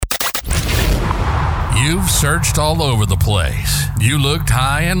You've searched all over the place. You looked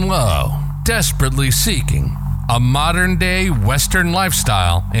high and low, desperately seeking a modern-day Western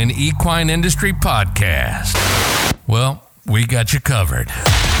lifestyle and equine industry podcast. Well, we got you covered.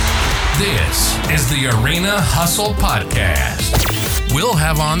 This is the Arena Hustle Podcast. We'll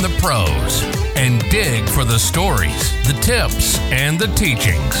have on the pros and dig for the stories, the tips, and the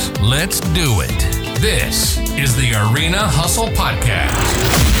teachings. Let's do it. This is the Arena Hustle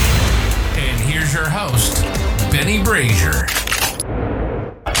Podcast. And here's your host, Benny Brazier.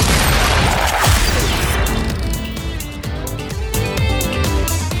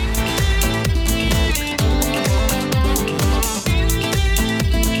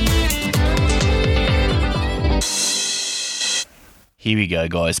 Here we go,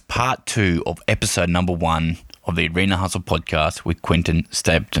 guys. Part 2 of episode number 1 of the Arena Hustle podcast with Quentin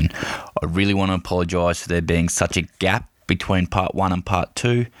Stapleton. I really want to apologise for there being such a gap between part 1 and part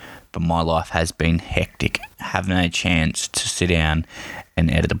 2, but my life has been hectic. Haven't had a chance to sit down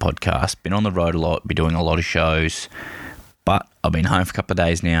and edit the podcast. Been on the road a lot, been doing a lot of shows, but I've been home for a couple of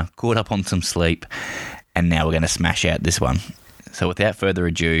days now, caught up on some sleep, and now we're going to smash out this one. So without further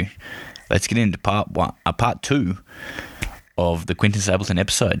ado, let's get into part 2 of the Quentin Stapleton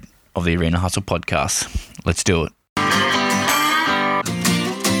episode of the Arena Hustle podcast. Let's do it.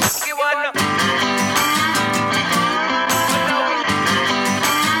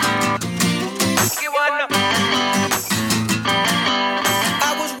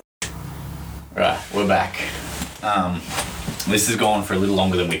 Right, we're back. This has gone for a little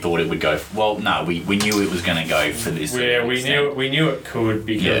longer than we thought it would go. Well, no, we knew it was going to go for this. Yeah, we knew it could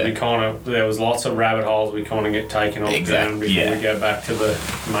because we kind of there was lots of rabbit holes we kind of get taken off down before we go back to the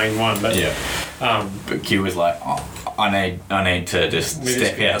main one. But but Q was like, oh, I need to just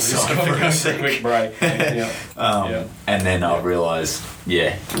step outside for a second. Quick break. And then I realised,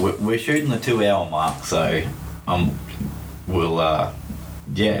 we're shooting the 2-hour mark, so we'll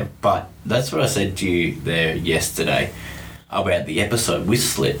but that's what I said to you there yesterday about the episode with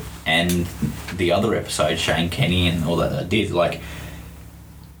Slip and the other episode, Shane Kenny and all that I did. Like,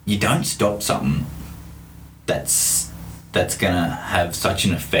 you don't stop something that's gonna have such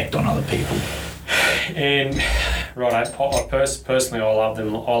an effect on other people. And personally, I love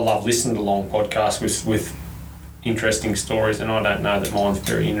them. I love listening to long podcasts with interesting stories, and I don't know that mine's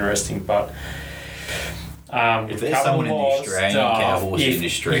very interesting, but. If there's someone in the Australian cowhorse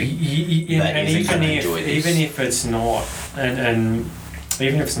industry that isn't going to enjoy this, even if it's not, and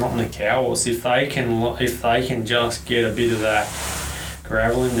even if it's not in the cowhorse, if they can just get a bit of that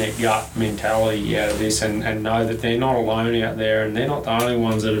gravel in their gut mentality out of this, and know that they're not alone out there, and they're not the only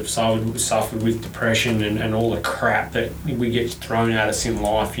ones that have suffered with depression and all the crap that we get thrown at us in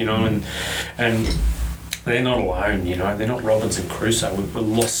life, and they're not alone, they're not Robinson Crusoe. We've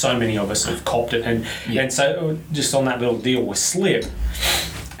lost, so many of us have copped it. And so just on that little deal with Slip,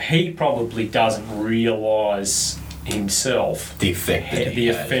 he probably doesn't realise himself the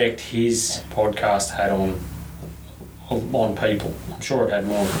effect his podcast had on people. I'm sure it had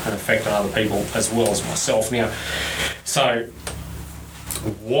more of an effect on other people as well as myself. Now, so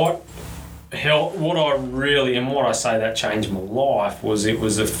what I really, and what I say that changed my life was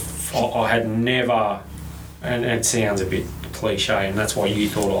I had never. And it sounds a bit cliche, and that's why you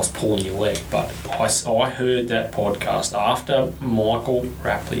thought I was pulling your leg. But I heard that podcast after Michael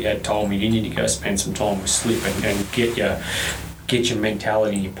Rapley had told me you need to go spend some time with Slip and get your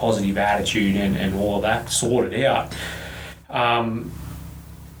mentality, your positive attitude, and all of that sorted out. I'd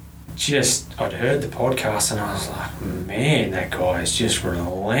heard the podcast, and I was like, man, that guy is just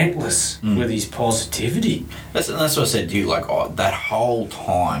relentless with his positivity. That's what I said to you. Like, that whole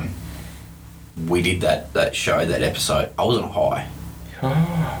time we did that show, that episode, I wasn't high.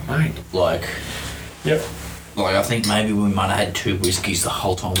 Oh, mate. Like, yep. Like, I think maybe we might have had 2 whiskeys the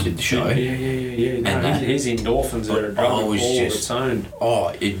whole time we did the show. Yeah. No, his endorphins are a drug of all its own. Oh,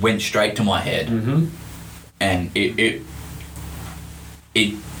 it went straight to my head. Mm-hmm. And it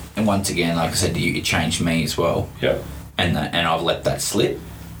and once again, like I said to you, it changed me as well. Yep. And I've let that slip.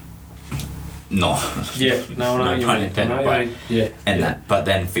 No. Yeah. No. pun intended. That, but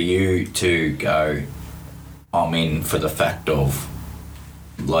then for you to go, I'm in for the fact of,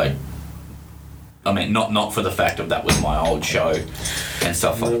 like, I mean, not for the fact of that was my old show and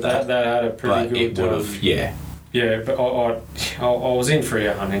stuff like that. That had a pretty good. But it would have, Yeah, but I was in for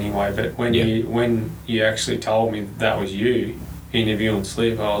a hunt anyway. But when you actually told me that was you interviewing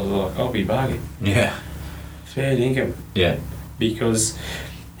Slip, I was like, I'll be bugging. Yeah. Fair dinkum. Yeah. Because,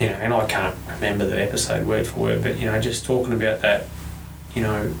 and I can't remember the episode word for word, but, just talking about that,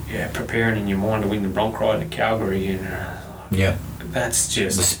 preparing in your mind to win the bronc ride in Calgary, and that's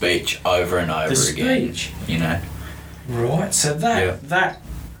just the speech over and over again. Speech. You know. Right. So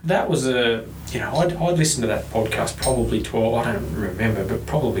that was a, you know, I'd listened to that podcast probably 12, I don't remember, but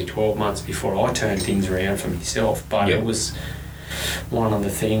probably 12 months before I turned things around for myself. But it was one of the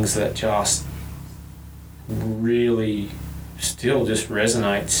things that just really still just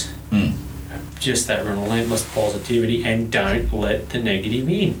resonates. Just that relentless positivity, and don't let the negative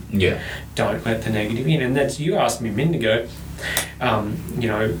in. Yeah. Don't let the negative in. And that's, you asked me a minute ago, you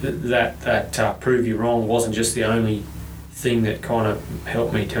know, that prove you wrong wasn't just the only thing that kind of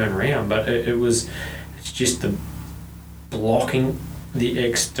helped me turn around, but it's just the blocking the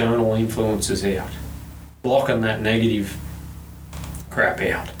external influences out, blocking that negative crap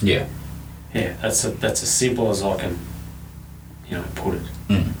out. Yeah, that's as simple as I can, you know, put it.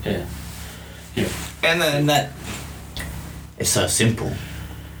 Yeah, and then that it's so simple.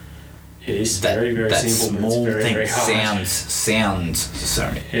 It is very, very simple. Small but it's very, thing very hard. sounds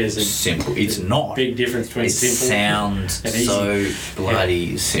simple. It's not. Big difference between simple. It sounds so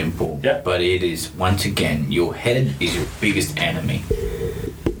bloody simple. Yep. But it is, once again, your head is your biggest enemy.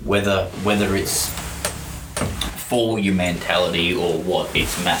 Whether it's for your mentality or what,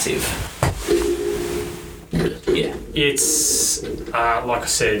 it's massive. Yeah. It's like I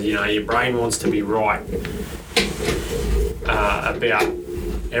said, you know, your brain wants to be right about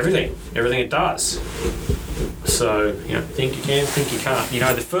everything it does. So, you know, think you can, think you can't. You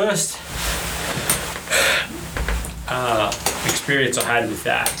know, the first experience I had with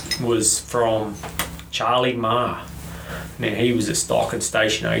that was from Charlie Marr. Now, he was a stock and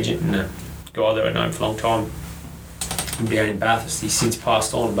station agent and a guy that I've known for a long time down in Bathurst. He's since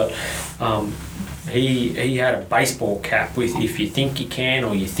passed on, but he had a baseball cap with, if you think you can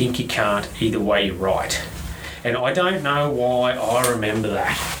or you think you can't, either way you're right. And I don't know why I remember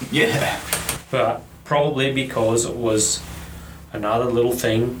that. Yeah. But probably because it was another little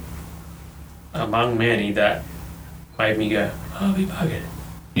thing among many that made me go, oh, be buggered.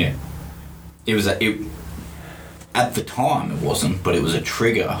 Yeah. It was at the time it wasn't, but it was a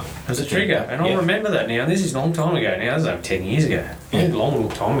trigger. It was a trigger. And I remember that now. And this is a long time ago now. This is over 10 years ago. Yeah. A long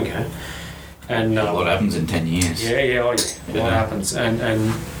time ago. And a lot happens in 10 years. A lot happens.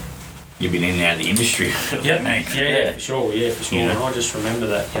 And you've been in and out of the industry. For sure. And I just remember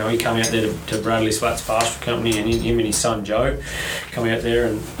that, you know, he came out there to Bradley Slat's pasture company, and him and his son Joe come out there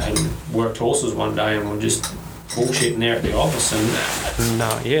and worked horses one day, and were just bullshitting there at the office, and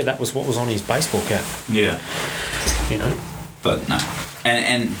that was what was on his baseball cap. Yeah. You know? But no.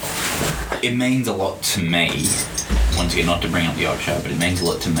 And it means a lot to me, once again, not to bring up the old show, but it means a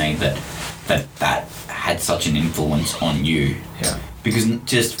lot to me that had such an influence on you. Yeah. Because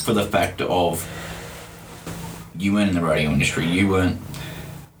just for the fact of you weren't in the rodeo industry, you weren't.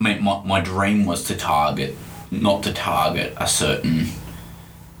 I mean, my dream was not to target a certain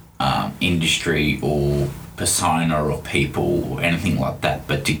industry or persona or people or anything like that,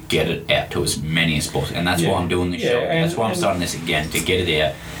 but to get it out to as many as possible. And that's why I'm doing this show. That's why I'm starting this again, to get it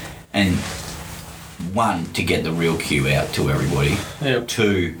out. And one, to get the real cue out to everybody. Yep.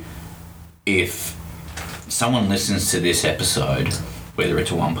 Two, if someone listens to this episode, whether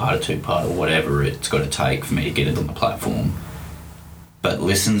it's a 1-part or 2-part or whatever it's got to take for me to get it on the platform, but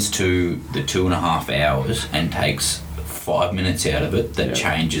listens to the 2.5 hours and takes 5 minutes out of it, that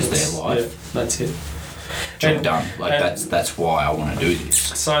changes their life. Yeah, that's it. Job done. That's why I want to do this.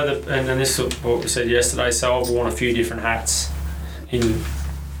 So and this is what we said yesterday. So I've worn a few different hats in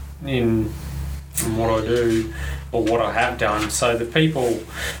what I do, or what I have done. So the people,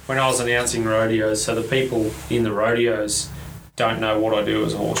 when I was announcing rodeos, so the people in the rodeos don't know what I do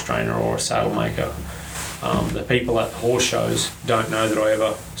as a horse trainer or a saddle maker. The people at the horse shows don't know that I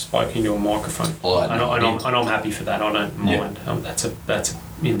ever spoke into a microphone. And I'm happy for that. I don't mind. That's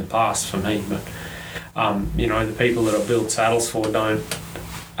in the past for me. But you know, the people that I build saddles for don't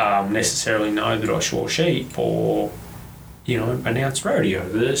necessarily know that I shore sheep or, you know, announce rodeo.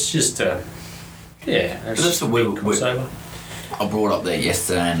 It's just that's the way I brought up there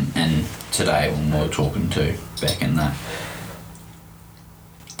yesterday and today when we were talking to Beck and that.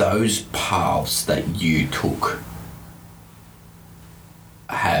 Those paths that you took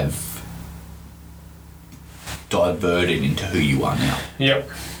have diverted into who you are now. Yep.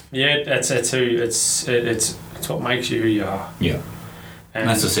 Yeah, that's who it's what makes you who you are. Yeah. And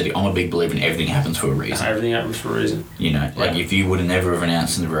that's what I said, I'm a big believer in everything happens for a reason. Everything happens for a reason. You know, like if you would have never have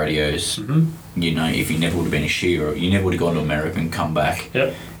announced in the radios, you know, if you never would have been a shearer, you never would have gone to America and come back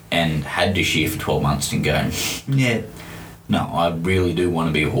and had to shear for 12 months and go, no, I really do want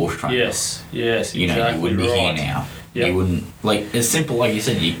to be a horse trainer. Yes, you know, you wouldn't be here now. Yep. You wouldn't, like, it's simple, like you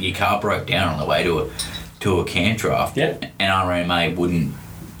said, your car broke down on the way to to a camp draft, Yeah. NRMA wouldn't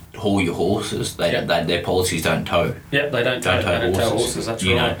haul your horses. Their policies don't tow. Yeah, they don't tow horses. That's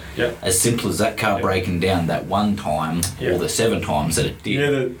you right. know, Yeah. as simple as that car breaking down that one time, or the 7 times that it did.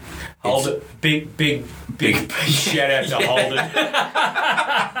 Yeah, hold it. Big shout out to Holden.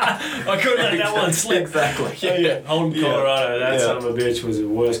 I couldn't let that one slip. Exactly. Yeah. Holden, Colorado. That son of a bitch was the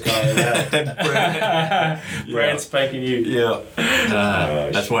worst car I've had. Brand spanking you. Yeah.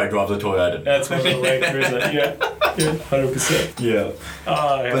 That's why I drive the Toyota. That's what the Land Cruiser. Yeah. 100%. Yeah.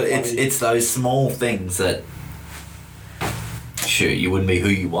 But it's those small things that, shoot, you wouldn't be who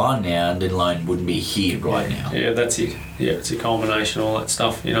you are now, and let alone wouldn't be here right now. Yeah, that's it. Yeah, it's a culmination of all that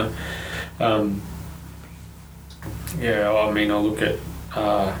stuff, you know. I mean, I look at,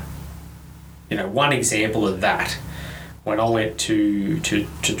 one example of that, when I went to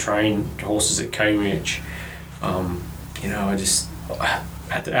train horses at K Ranch, I just,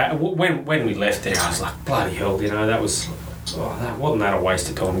 when we left there, I was like, bloody hell, that wasn't that a waste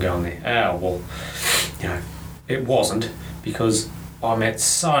of time going there? It wasn't, because I met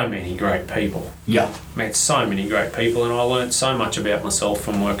so many great people. Yeah. Met so many great people, and I learnt so much about myself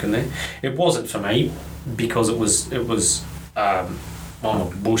from working there. It wasn't for me, because it was I'm a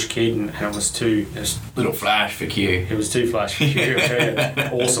bush kid, and it was too... Little flash for Q. It was too flash for Q.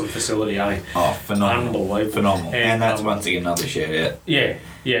 Awesome facility, eh? Oh, phenomenal. Unbelievable. Phenomenal. And that's once again another shout out.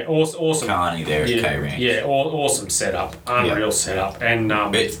 Yeah, awesome. Carney there at K Ranch. Yeah, awesome setup. Unreal setup. And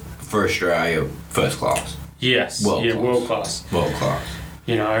it's for Australia, first class. Yes. World class. World class.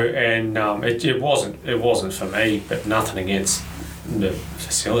 And it wasn't for me, but nothing against the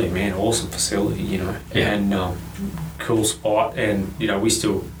facility, man. Awesome facility, Yeah. And cool spot, and we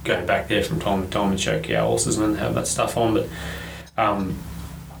still go back there from time to time and show cow horses and have that stuff on. But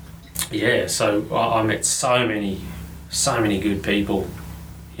so I met so many good people,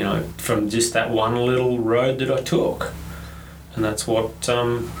 from just that one little road that I took, and that's what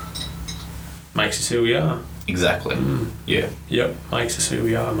makes us who we are. Exactly. Yeah. Yep, makes us who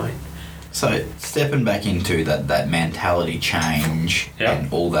we are, mate. So stepping back into that mentality change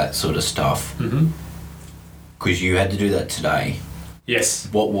and all that sort of stuff, because you had to do that today. Yes.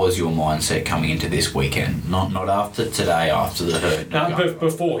 What was your mindset coming into this weekend? Not after today, after the herd. No,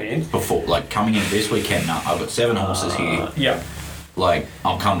 beforehand. Before, coming into this weekend, I've got 7 horses here. Yeah.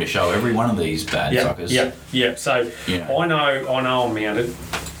 I'm come to show every one of these bad suckers. Yeah. So I know I'm mounted.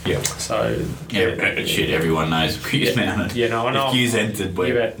 Yeah. So shit, everyone knows Q's mounted. Yeah, no, I know. If Q's entered,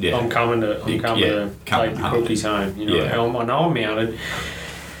 I'm coming to take the cookies home. I know I'm mounted.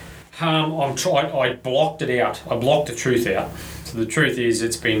 I blocked it out. I blocked the truth out. So the truth is,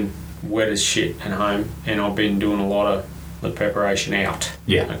 it's been wet as shit at home, and I've been doing a lot of the preparation out.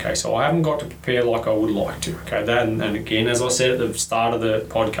 Yeah. Okay, so I haven't got to prepare like I would like to. Okay, that and again, as I said at the start of the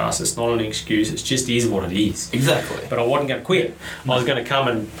podcast, it's not an excuse. It just is what it is. Exactly. But I wasn't going to quit. I was going to come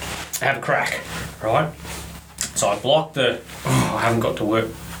and have a crack, right? So I blocked I haven't got to work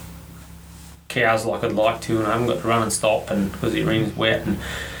cows like I'd like to, and I haven't got to run and stop, and because the arena's wet, and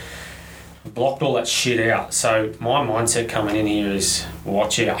blocked all that shit out. So my mindset coming in here is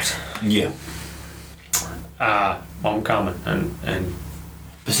watch out. Yeah. I'm coming, and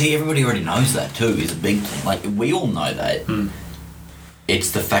but see, everybody already knows that too. Is a big thing. We all know that. It's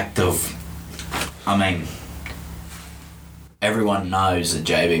the fact of, everyone knows that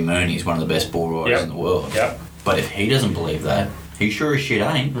JB Mooney is one of the best bull riders in the world. Yep. But if he doesn't believe that, he sure as shit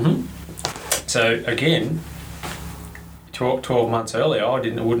ain't. So again, 12 months earlier, I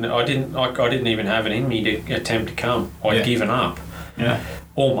didn't even have it in me to attempt to come. I'd given up. Yeah.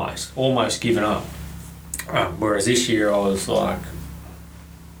 Almost given up. Whereas this year I was like,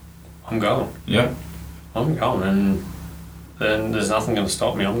 I'm going. Yeah. I'm going, and then there's nothing going to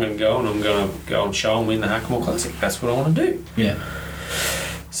stop me. I'm going to go, and I'm going to go and show and win the Hackamore Classic. That's what I want to do. Yeah.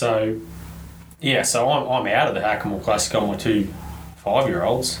 So I'm out of the Hackamore Classic on my 2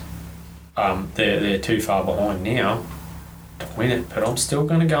 5-year-olds. They're too far behind now to win it, but I'm still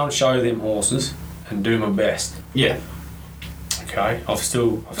going to go and show them horses and do my best. Yeah. Okay, that's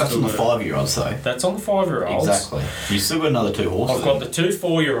on the 5-year-olds though. That's on the 5-year-olds. Exactly. You still got another 2 horses. I've got the 2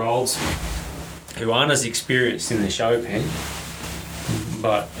 4-year-olds who aren't as experienced in the show pen,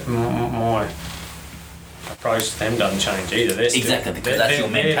 but my approach to them doesn't change either. Exactly, because that's your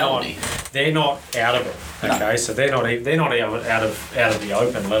mentality. They're not out of it. Okay, so they're not out of the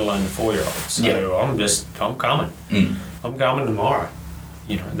open, let alone the 4-year-olds. So I'm coming. I'm coming tomorrow.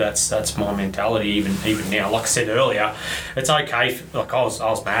 You know, that's my mentality even now. Like I said earlier, it's okay. Like I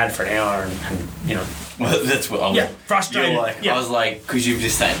was mad for an hour and you know. Well, that's what I was. Yeah, frustrated. Like, I was like, because you've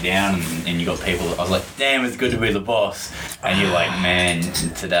just sat down and you got people. I was like, damn, it's good to be the boss. And you're like, man,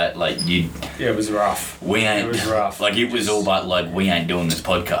 today, like you. Yeah, it was rough. We ain't. It was rough. Like it was all but like we ain't doing this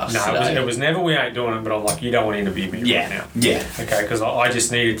podcast. No, today. it was never we ain't doing it. But I'm like, you don't want to interview me right now. Yeah. Okay, because I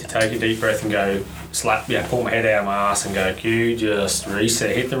just needed to take a deep breath and go pull my head out of my ass and go, you just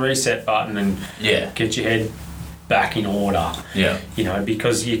hit the reset button and get your head back in order. Yeah. You know,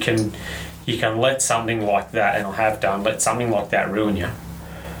 because you can let something like that, and I have done, let something like that ruin you.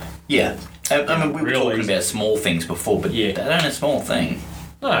 Yeah. I mean, we were Real talking easy. about small things before, but that ain't a small thing.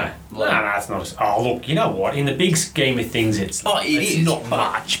 No, it's not. Look, you know what? In the big scheme of things, it's not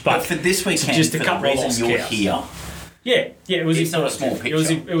much. But for this weekend, just a for couple the of reason lost you're cows. here. Yeah, it was. It's not a small picture.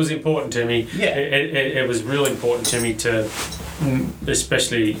 It was important to me. Yeah. It was really important to me to,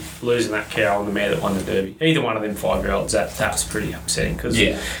 especially losing that cow and the mare that won the Derby. Either one of them 5-year-olds, that was pretty upsetting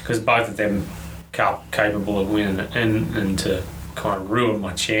because both of them capable of winning it, and to kind of ruin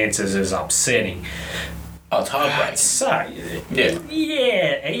my chances is upsetting. Oh, it's heartbreaking. So,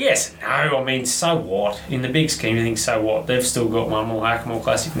 yes, no, I mean, so what? In the big scheme of things, so what? They've still got one more Hackamore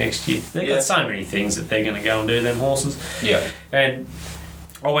Classic next year. They've got so many things that they're going to go and do, them horses. Yeah. And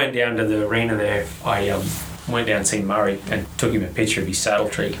I went down to the arena there. I went down and seen Murray and took him a picture of his saddle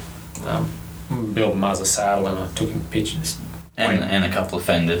tree. Built Muzz a saddle, and I took him pictures. And a couple of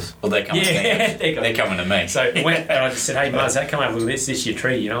fenders. Well, they're coming to me. They're coming to me. So I went and I just said, hey, Muzz, come over with this your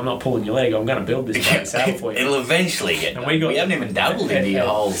tree. You know, I'm not pulling your leg. I'm going to build this bloody saddle for you. It'll eventually get done. We haven't even dabbled into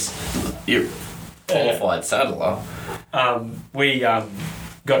your qualified saddler. We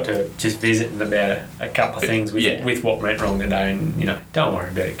got to just visit about a couple of things with what went wrong today, and you know, don't worry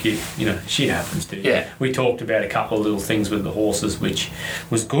about it, kid. You know, shit happens, dude. Yeah. We talked about a couple of little things with the horses, which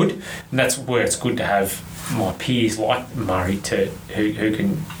was good, and that's where it's good to have my peers like Murray who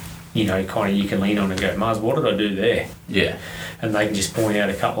can, you know, kind of you can lean on and go, Muzz, what did I do there? Yeah. And they can just point out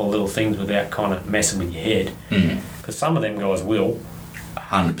a couple of little things without kind of messing with your head, because some of them guys will.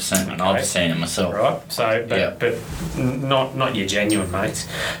 100%, and I've seen it myself. Right, so but not your genuine mates.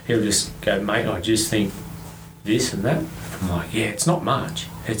 He'll just go, mate, I just think this and that. I'm like, yeah, it's not much.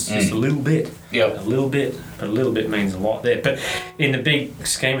 It's just a little bit. Yep. A little bit, but a little bit means a lot there. But in the big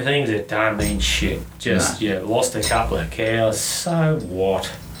scheme of things, it don't mean shit. Just lost a couple of cows. So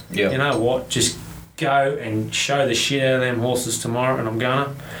what? Yep. You know what? Just go and show the shit out of them horses tomorrow, and I'm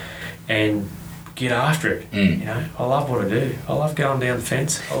gonna and get after it. You know, I love what I do. I love going down the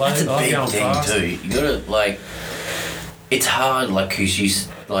fence. I love going thing fast. too. You gotta it's hard, because you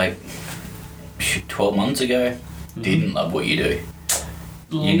 12 months ago didn't love what you do.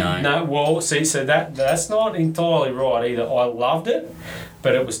 You know. No, well, see, so that's not entirely right either. I loved it,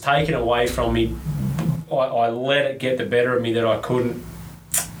 but it was taken away from me. I let it get the better of me that I couldn't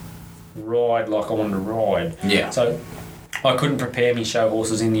ride like I wanted to ride. Yeah. So I couldn't prepare me show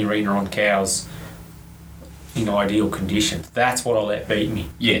horses in the arena on cows in ideal conditions. That's what I let beat me.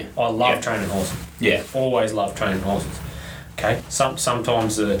 Yeah. I love training horses. Yeah. Always love training horses. Okay.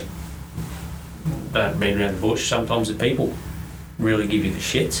 Sometimes don't beat around the bush. Sometimes the people really give you the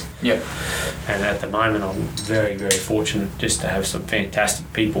shits. Yep. And at the moment, I'm very, very fortunate just to have some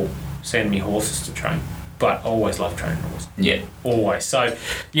fantastic people send me horses to train. But I always love training horses. Yeah. Always. So,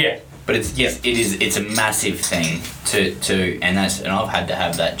 yeah. But it's a massive thing to and I've had to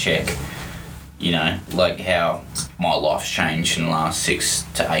have that check. You know, like how my life's changed in the last 6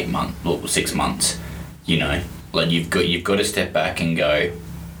 to 8 months, 6 months. You know, like you've got to step back and go,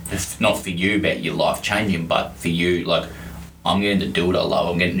 not for you about your life changing, but for you, like, I'm getting to do what I love.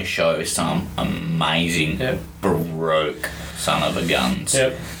 I'm getting to show some amazing, broke son of a guns,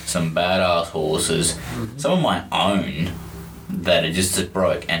 some badass horses, some of my own that are just as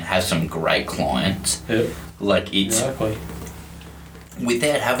broke and have some great clients. Like it's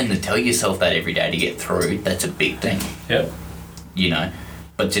without having to tell yourself that every day to get through. That's a big thing. You know,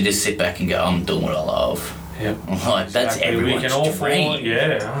 but to just sit back and go, I'm doing what I love. Like that's everyone's dream.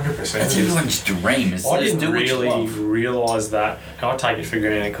 100%. That's everyone's dream. I didn't really realise that. I take it for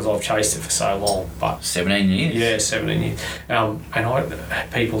granted because I've chased it for so long. But 17 years. Yeah, 17 years.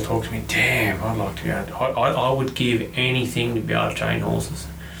 And people talk to me, damn, I'd like to go. I would give anything to be able to train horses.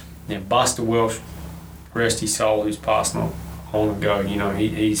 Now, Buster Welsh, rest his soul, who's passed on long ago. You know,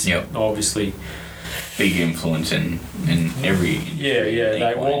 he's obviously big influence in every.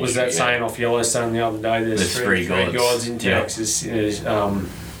 What was that saying off Yellowstone the other day? There's three gods in Texas.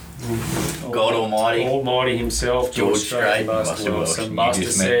 God Almighty. Almighty himself, George Strait, Buster Wilson.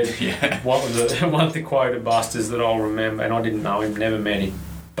 Buster said, what was one of the quote of Buster's that I'll remember, and I didn't know him, never met him,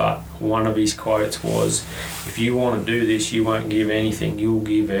 but one of his quotes was, if you want to do this, you won't give anything, you'll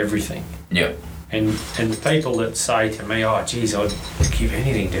give everything. Yep. And the people that say to me, oh, geez, I'd give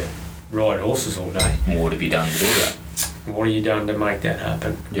anything to ride horses all day. What have you done to do that? What have you done to make that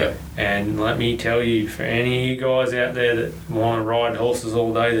happen? Yeah. And let me tell you, for any of you guys out there that want to ride horses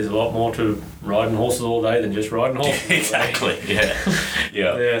all day, there's a lot more to riding horses all day than just riding horses. Exactly. Yeah.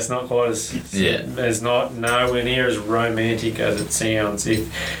 Yeah. Yeah. It's not quite as. It's not nowhere near as romantic as it sounds.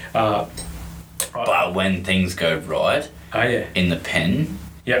 But when things go right. Oh yeah. In the pen.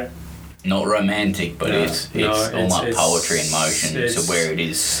 Yep. Not romantic, but it's almost poetry in motion. So where it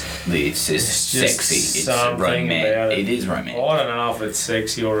is, it's just sexy. It's romantic. It is romantic. I don't know if it's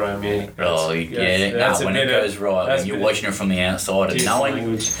sexy or romantic. Oh yeah, when it goes right, when you're watching it from the outside and knowing.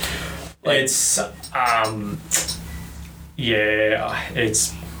 Language.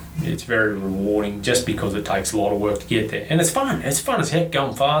 It's very rewarding just because it takes a lot of work to get there. And it's fun. It's fun as heck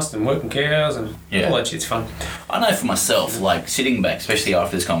going fast and working cows and all that shit's fun. I know for myself, like sitting back, especially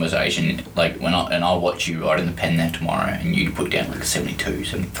after this conversation, like when I'll watch you ride in the pen there tomorrow and you put down like a 72,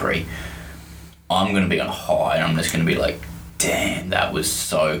 73, I'm going to be on a high and I'm just going to be like, damn, that was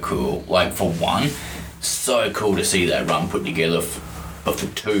so cool. Like for one, so cool to see that run put together, but for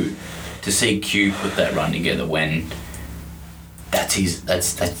two, to see Q put that run together when... That's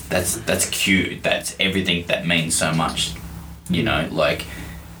cute. That's everything that means so much. You know, like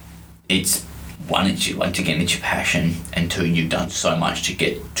it's one, it's once again it's your passion, and two, you've done so much to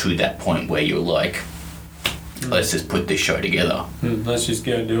get to that point where you're like, let's just put this show together. Let's just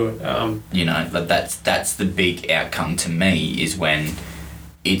go do it. You know, that's the big outcome to me is when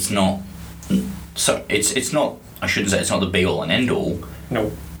it's not. So it's not. I shouldn't say it's not the be all and end all.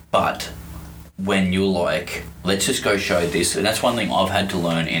 No. But when you're like, let's just go show this, and that's one thing I've had to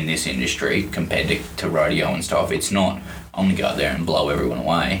learn in this industry compared to rodeo and stuff. It's not, I'm going to go out there and blow everyone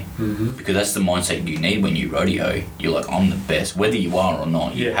away, because that's the mindset you need when you rodeo. You're like, I'm the best, whether you are or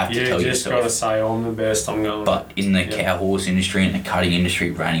not. You have to tell yourself. You just got to say, I'm the best, I'm going. But in the cow horse industry, in the cutting industry,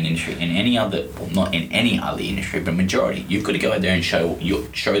 reining industry, in any other, well, not in any other industry, but majority, you've got to go out there and show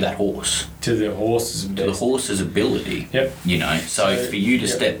that horse. To the horse's ability. To the horse's ability. Yep. You know, so for you to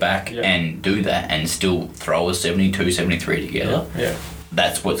step back and do that and still throw a 72, 73 together,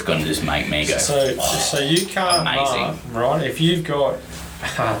 that's what's going to just make me go, so you can't, amazing. Right, if you've got,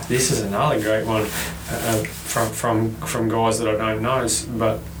 this is another great one, from guys that I don't know,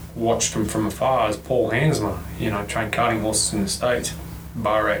 but watched them from afar, is Paul Hansmer, trained cutting horses in the States,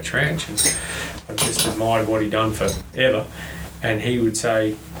 Barratch Ranch, and I just admired what he'd done forever, and he would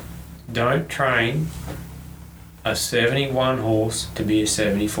say, don't train a 71 horse to be a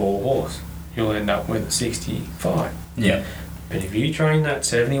 74 horse. You'll end up with a 65. Yeah. But if you train that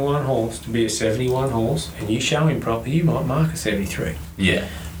 71 horse to be a 71 horse and you show him properly, you might mark a 73. Yeah.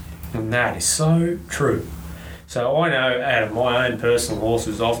 And that is so true. So I know out of my own personal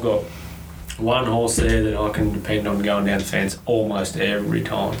horses, I've got one horse there that I can depend on going down the fence almost every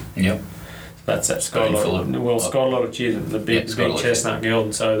time. Yep. That's Scott a lot of Chisholm, the big chestnut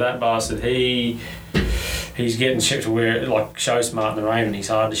gelding. So that bastard, he's getting shit to where, like, show smart in the rain, and he's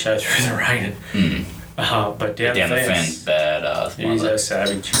hard to show through the rain. But down the fence, badass. He's a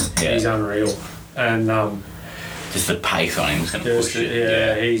savage. Yeah. He's unreal. And just the pace on him is going to push it.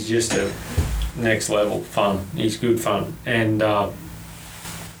 Yeah, he's just a next level fun. He's good fun. And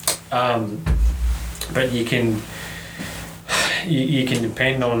but you can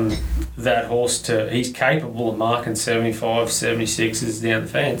depend on that horse he's capable of marking 75, 76s down the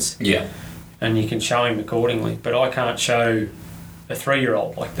fence. Yeah. And you can show him accordingly. But I can't show a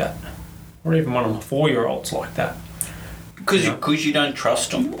 3-year-old like that. Or even one of my 4-year-olds like that. Because you don't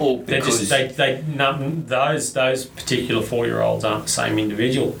trust them, or because those particular 4-year-olds aren't the same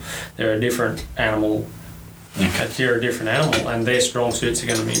individual. They're a different animal. Okay. They're a different animal, and their strong suits are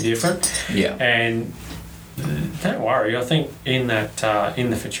going to be different. Yeah. And don't worry. I think in in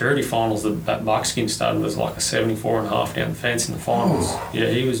the futurity finals, that buckskin stud was like a 74.5 down the fence in the finals. Yeah,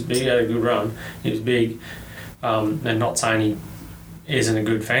 he was big. He had a good run. He was big. And not saying he isn't a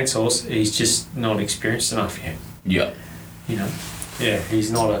good fence horse. He's just not experienced enough yet. Yeah.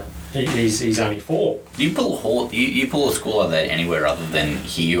 He's not he's only 4. You pull a score like that anywhere other than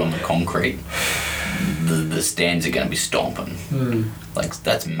here on the concrete, the stands are going to be stomping. Like,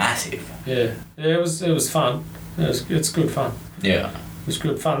 that's massive. Yeah, it was fun. It's good fun. Yeah. It was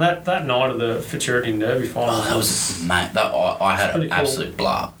good fun. That night of the Futurity and Derby final. That was mate. I had an absolute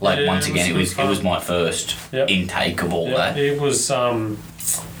blast. Like, once again, it was my first intake of all that. It was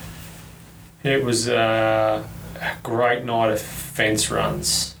It was a great night of fence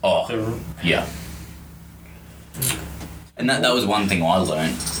runs. Yeah. And that was one thing I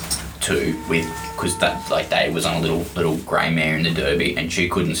learned too, because that Dave was on a little grey mare in the Derby, and she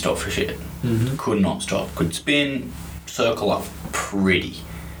couldn't stop for shit. Mm-hmm. Could not stop. Could spin, circle up pretty.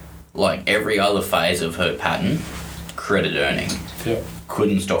 Like every other phase of her pattern, credit earning. Yep.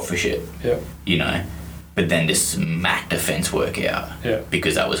 Couldn't stop for shit. Yep. You know, but then just smacked a fence work out. Yeah.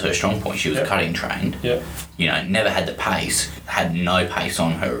 Because that was her strong point. She was cutting trained. Yeah. You know, never had the pace, had no pace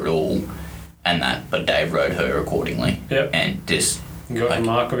on her at all, but Dave rode her accordingly. Yep. And just got the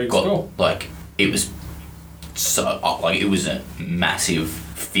mark of its score. Like it was so it was a massive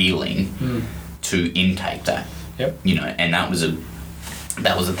feeling to intake that. Yep. You know, and that was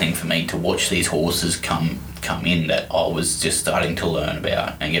a thing for me to watch these horses come in that I was just starting to learn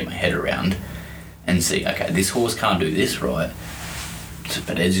about and get my head around and see, okay, this horse can't do this right,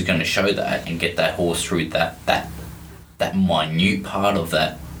 but Eds is going to show that and get that horse through that minute part of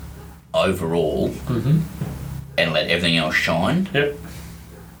that overall and let everything else shine. Yep.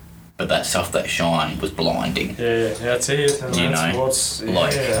 But that stuff that shined was blinding. Yeah, that's it. And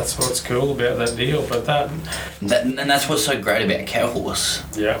that's what's cool about that deal. But and that's what's so great about cowhorse.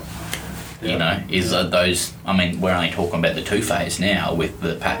 Yeah. You know, is those. I mean, we're only talking about the 2-phase now with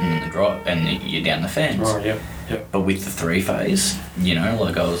the pattern and the drop, and you're down the fence. Oh, yeah. But with the 3-phase, you know,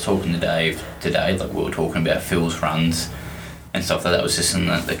 like I was talking to Dave today, like we were talking about Phil's runs and stuff like that. Was just in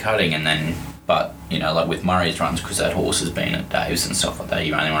the cutting, and then. But, you know, like with Murray's runs, because that horse has been at Dave's and stuff like that,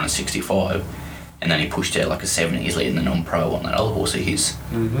 he only run a 65, and then he pushed out like a 70, he's leading the non-pro on that other horse of his.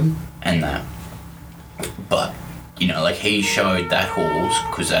 Mm-hmm. And that. But, you know, like he showed that horse,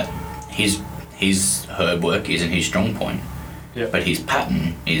 because that his herb work isn't his strong point. Yep. But his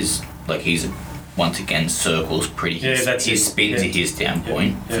pattern is, like he's, once again, circles pretty. His spins are his down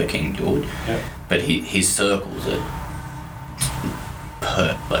point for King George. Yep. But his circles are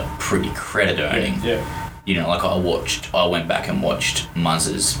pretty credit earning. Yeah. You know, like I went back and watched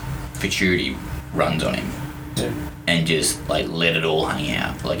Muzz's futurity runs on him. Yeah. And just like let it all hang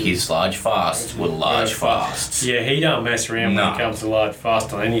out. Like his large fasts were large fasts. Yeah, he don't mess around when it comes to large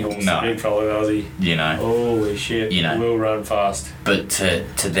fast on any horse. No. The big fella does he? You know. Holy shit. You know. He will run fast. But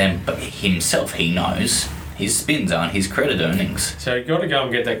to them, but himself, he knows his spins aren't his credit earnings. So you got to go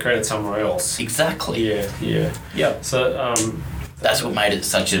and get that credit somewhere else. Exactly. Yeah. Yep. So that's what made it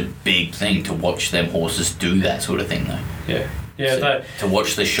such a big thing to watch them horses do that sort of thing, though. Yeah. So, to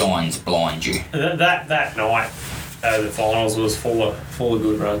watch the shines blind you. That night, the finals was full of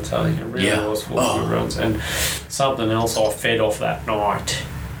good runs. I think it really was full of good runs. And something else I fed off that night.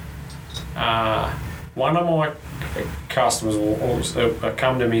 One of my customers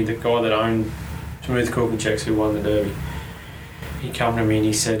come to me, the guy that owned Smooth Cooking Checks, who won the Derby. He come to me and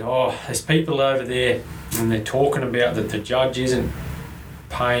he said, there's people over there and they're talking about that the judge isn't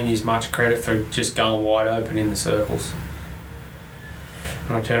paying as much credit for just going wide open in the circles.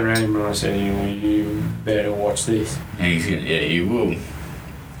 And I turned around to him and I said, you better watch this. Yeah, you will.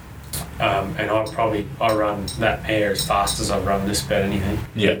 And I run that mare as fast as I've run this about anything.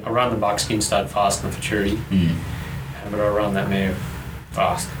 Yeah. I run the buckskin stud fast in the futurity. But I run that mare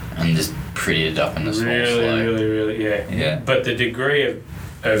fast. And just pretty it up in the small Really, yeah. But the degree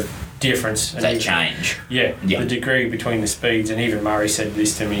of difference... That change. Yeah, the degree between the speeds, and even Murray said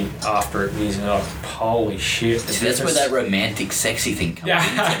this to me after it, and he's like, holy shit. See, that's where that romantic, sexy thing comes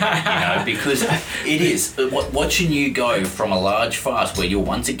into, you know, because it is. Watching you go from a large fast where you're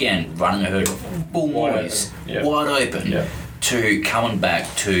once again running a herd of bull noise, wide open, to coming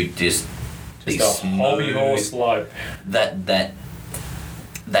back to just a hobby horse slope.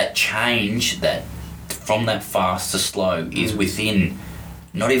 That change that from that fast to slow is within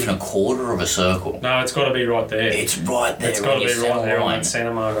not even a quarter of a circle. No, it's got to be right there. It's right there. It's got to be right there on that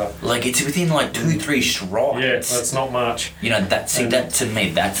centre marker. Like it's within like 2-3 strides. Yeah, that's not much. You know, that to me,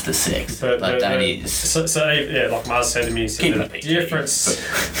 that's the sex. That is. So like Muzz said to me, he said the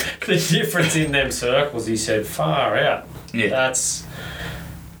difference in them circles. He said far out. Yeah. That's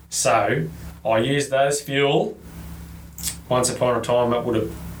so. I used that as fuel. Once upon a time, it would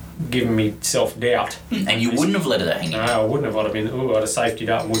have given me self-doubt. And you wouldn't have let it hang. No, I wouldn't have. I'd have been, I'd have safetied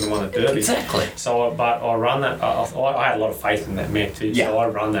up and wouldn't have won the Derby. Exactly. So, but I run that. I had a lot of faith in that mare too. Yeah. So I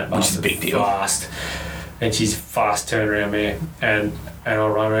run that. Which is a big deal. Fast. And she's fast turnaround mare. And I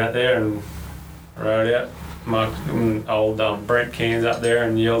run out there and rode out. Old Brent Cairns up there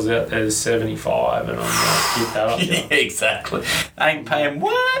and yells out there's 75 and I'm like, get that up. Yeah, exactly. I ain't paying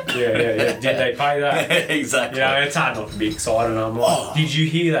what? Yeah. Did they pay that? Exactly. You know, it's hard not to be excited. And I'm like, did you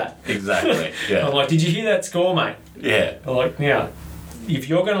hear that? Exactly. Yeah. I'm like, did you hear that score, mate? Yeah. I'm like, yeah. if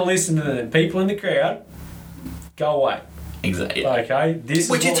you're going to listen to the people in the crowd, go away. Exactly. Okay,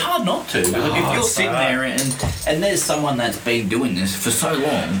 Which it's hard not to. If you're sitting there and there's someone that's been doing this for so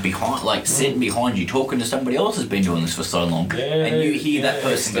long sitting behind you talking to somebody else who's been doing this for so long, and you hear that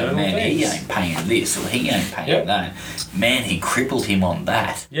person go, man, he ain't paying this or he ain't paying that. Man, he crippled him on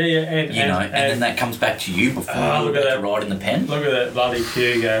that. And then that comes back to you before you're about to ride in the pen. Look at that bloody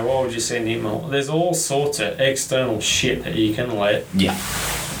Hugo. Why would you send him on? There's all sorts of external shit that you can let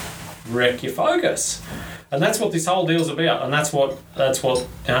wreck your focus. And that's what this whole deal's about, and that's what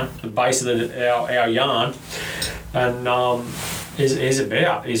the base of our yarn and is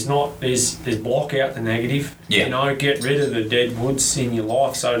about. Is block out the negative. Get rid of the dead woods in your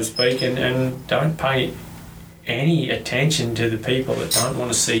life, so to speak, and don't pay any attention to the people that don't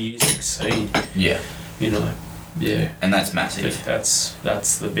want to see you succeed. And that's massive.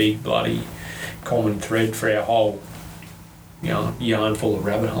 That's the big bloody common thread for our whole yarn full of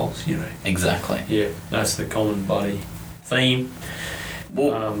rabbit holes, Exactly. Yeah, that's the common bloody theme.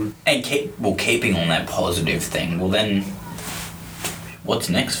 Well, keeping on that positive thing, well then, what's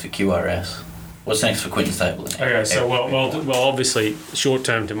next for QRS? What's next for Quentin Stapleton? Okay, so well, obviously, short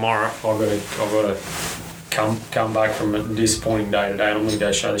term tomorrow, I've got to come back from a disappointing day today, and I'm going to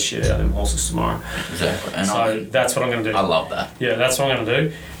go show the shit out of them horses tomorrow. Exactly. And that's what I'm going to do. I love that. Yeah, that's what I'm going to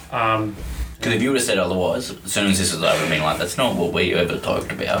do. Because if you would have said otherwise, as soon as this is over, I mean, that's not what we ever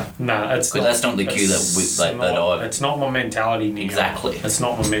talked about. No, it's not. Because that's not the cue that it's not my mentality now. Exactly. It's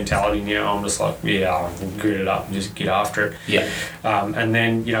not my mentality now. I'm just like, I'll grit it up and just get after it. Yeah. And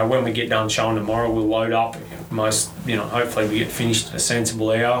then, when we get done showing tomorrow, we'll load up. Hopefully we get finished a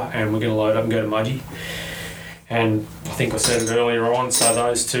sensible hour, and we're going to load up and go to Mudgee. And I think I said it earlier on, so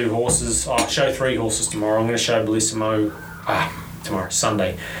those two horses, I'll show 3 horses tomorrow. I'm going to show Bellissimo, tomorrow,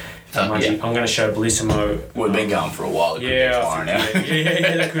 Sunday. I'm going to show Bellissimo. We've been going for a while. That could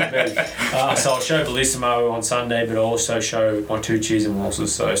be. So I'll show Bellissimo on Sunday, but I'll also show my 2 Chisholm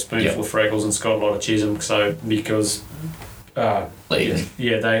horses. So Spoonful of Freckles and Scott a lot of Chisholm. So because leading.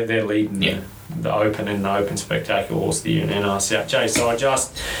 They're leading the Open and the Open Spectacular Horse of the Year in NRCHA. So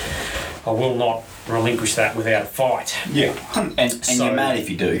I will not relinquish that without a fight. Yeah, and so, you're mad if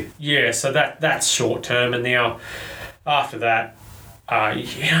you do. Yeah, so that's short term, and now after that.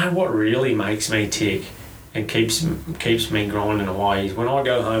 What really makes me tick and keeps me grinding away is when I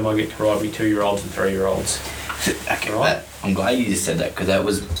go home, I get to ride with 2-year-olds and 3-year-olds. Okay, right? I'm glad you just said that because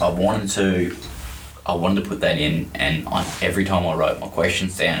I wanted to put that in, and every time I wrote my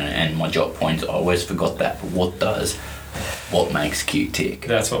questions down and my jot points, I always forgot that. But what makes Q tick?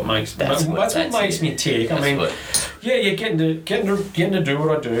 That's what makes me tick. Getting to do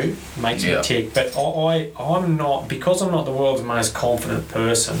what I do makes me tick. But I'm not, because I'm not the world's most confident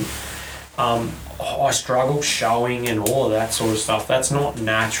person. I struggle showing and all of that sort of stuff. That's not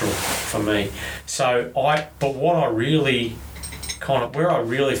natural for me. So where I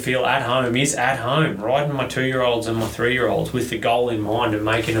really feel at home is at home, riding my 2-year-olds and my 3-year-olds with the goal in mind of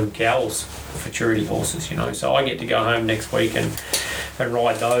making them cows for futurity horses, So I get to go home next week and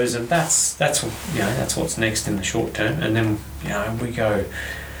ride those, and that's what's next in the short term. And then we go.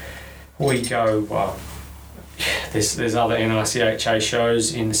 There's other NRCHA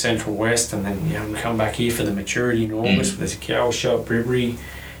shows in the Central West, and then we come back here for the maturity in August. There's a cow show at Bribri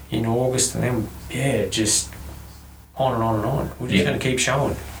in August, and then just on and on and on. We're just going to keep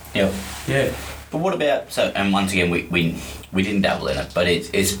showing. Yep. Yeah. But what about and once again we didn't dabble in it, but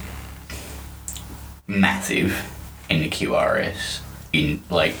it's massive in the QRS in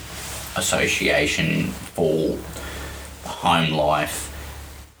association for home life,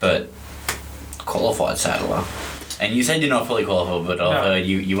 but qualified saddler. And you said you're not fully qualified, but I've heard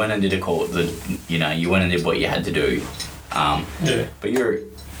you went and did you went and did what you had to do. But you're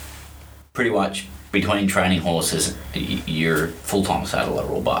pretty much between training horses, you're full-time saddler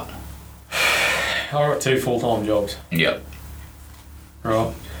or but. I've got 2 full-time jobs. Yep.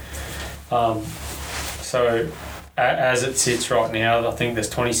 Right. So as it sits right now, I think there's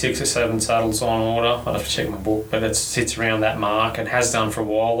 26 or 7 saddles on order. I'll have to check my book, but it sits around that mark and has done for a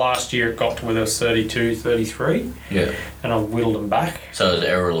while. Last year it got to where there was 32, 33. Yeah. And I've whittled them back. So has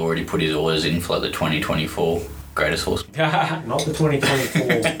Errol already put his orders in for the 2024 Greatest Horseman? Not the 2024.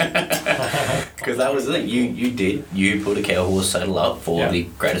 Because that was the thing. You put a cow horse saddle up for the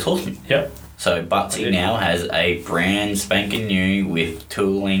Greatest Horseman. Yep. So Butsy now has a brand spanking new with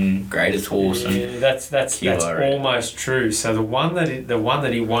tooling, Greatest Horseman. Yeah, that's almost true. So the one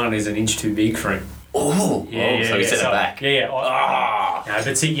that he won is an inch too big for him. So he set it back. Yeah. No,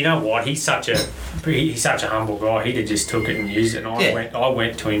 but see, you know what? He's such a humble guy. He'd have just took it and used it. And I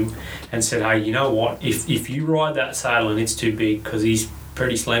went to him and said, hey, you know what? If you ride that saddle and it's too big, because he's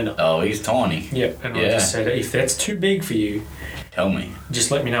pretty slender. Oh, he's tiny. Yeah, and I just said, if that's too big for you, tell me.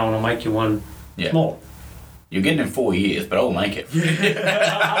 Just let me know and I'll make you one small. You're getting in 4 years, but I'll make it.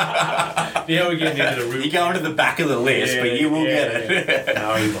 Yeah, we're getting into the root. You're going to the back of the list, but you will get it.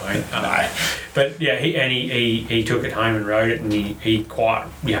 No, he won't. No. But yeah, he took it home and rode it, and he quite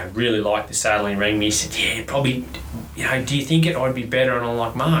really liked the saddle. He rang me. He said, "Yeah, probably. Do you think it would be better?" And I'm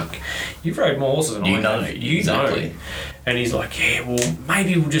like, "Mark, you've rode more horses than I have. You know." And he's like, "Yeah, well,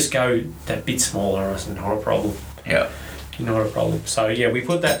 maybe we'll just go that bit smaller." I said, "Not a problem." Yeah. Not a problem. So yeah, we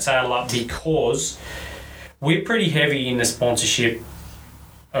put that saddle up because we're pretty heavy in the sponsorship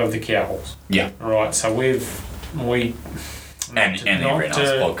of the cowhorse. Yeah. Right. So we and the Very Nice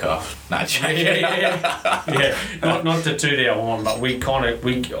podcast. No, not to toot our horn, but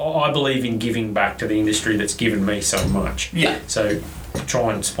I believe in giving back to the industry that's given me so much. Yeah. So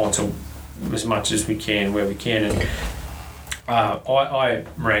try and sponsor as much as we can where we can. And I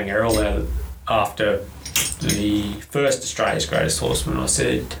rang Errol out after the first Australia's Greatest Horseman. I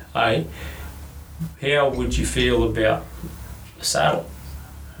said, hey, how would you feel about the saddle?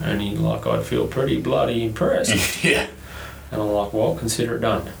 And he I'd feel pretty bloody impressed. Yeah. And I'm like, well, consider it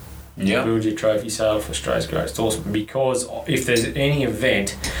done. Yeah. Build your trophy saddle for Australia's Greatest Horseman, because if there's any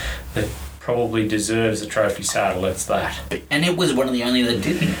event that probably deserves a trophy saddle, it's that. And it was one of the only that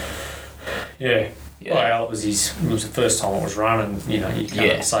didn't. Yeah. Well, it was the first time it was running. You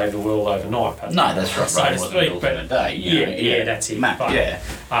can't save the world overnight. No, that's right. So to speak, but in a day. Yeah, that's it.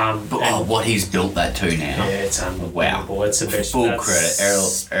 What he's built that to now. Yeah, it's unbelievable. Wow. It's the best. Full credit,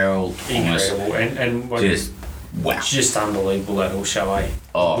 Errol. Incredible, and just wow. It's just unbelievable, that whole show.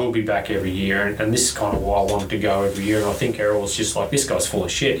 We'll be back every year, and this is kind of why I wanted to go every year. And I think Errol's just like, this guy's full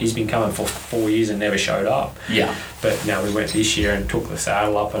of shit. He's been coming for 4 years and never showed up. Yeah. But now we went this year and took the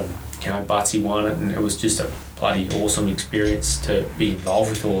saddle up, and Butsy won it, and it was just a bloody awesome experience to be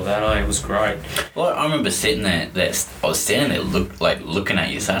involved with all of that. It was great. Well, I remember sitting there. I was standing there, looking at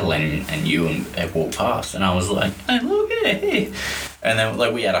your saddle, and you had walked past, and I was like, "Hey, look at it!" And then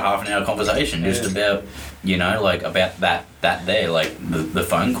we had a half an hour conversation just about about that there, the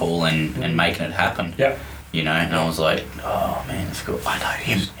phone call and making it happen. Yeah. And I was like, oh man, it's cool. I know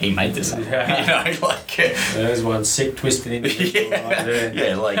him. He made this up. There's one sick twisted in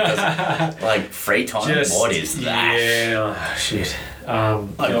free time. What is that? Yeah, shit.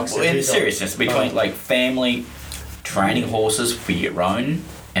 In seriousness, between family, training horses for your own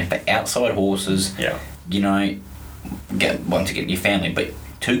and for outside horses. Yeah. Once again, your family, but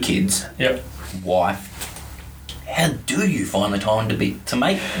 2 kids. Yep. Wife. How do you find the time to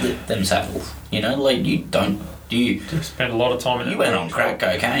make them saddles? Do you spend a lot of time in it? You went on crack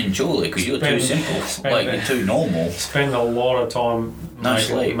cocaine, surely, because you're too simple. You're too normal. Spend a lot of time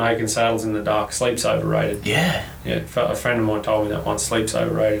making saddles in the dark. Sleep's overrated. Yeah. Yeah. A friend of mine told me that once. Sleep's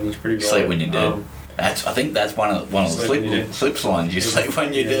overrated, and he's pretty right. Sleep when you're dead. I think that's one of the slip lines. You sleep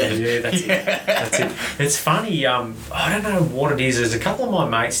when you're dead. Yeah, that's it. It's funny. I don't know what it is. There's a couple of my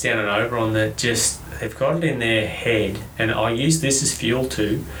mates down in Oberon that just they've got it in their head, and I use this as fuel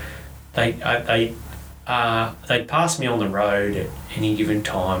too. They pass me on the road at any given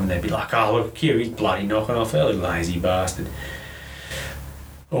time, and they'd be like, "Oh, look, here he's bloody knocking off, early lazy bastard."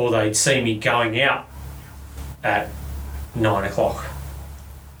 Or they'd see me going out at 9 o'clock.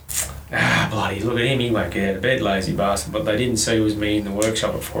 Bloody, look at him, he won't get out of bed, lazy bastard. But they didn't see it was me in the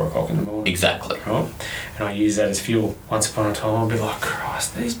workshop at 4 o'clock in the morning. Exactly. Right? And I use that as fuel. Once upon a time, I'd be like,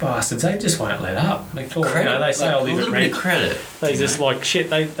 Christ, these bastards, they just won't let up. They talk, they say I live at Rancho. Credit. They just shit,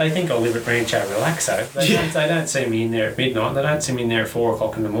 they think I live at Rancho Relaxo. They don't see me in there at midnight. They don't see me in there at 4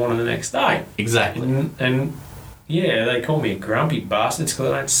 o'clock in the morning the next day. Exactly. And yeah, they call me a grumpy bastard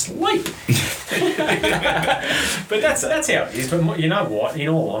because I don't sleep. But that's how it is. But you know what? In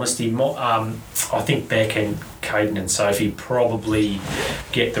all honesty, I think Beck and Caden and Sophie probably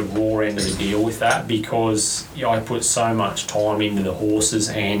get the raw end of the deal with that, because I put so much time into the horses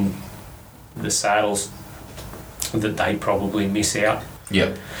and the saddles that they probably miss out.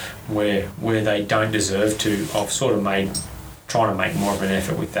 Yep. Where they don't deserve to. I've sort of trying to make more of an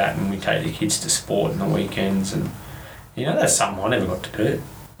effort with that, and we take the kids to sport on the weekends, and that's something I never got to do.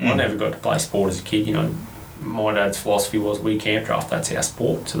 I never got to play sport as a kid. My dad's philosophy was we camp draft, that's our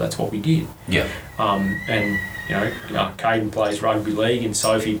sport, so that's what we did. Yeah. And Caden plays rugby league and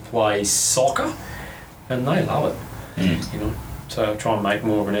Sophie plays soccer, and they love it. So I try and make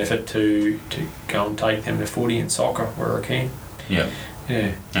more of an effort to go and take them to footy and soccer where I can. Yeah.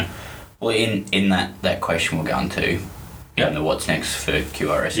 Yeah. Well, in that question we're going to, And the what's next for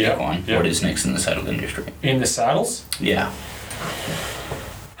QRS Equine? What is next in the saddle industry? In the saddles? Yeah.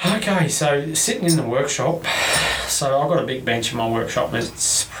 Okay, so sitting in the workshop, so I've got a big bench in my workshop, and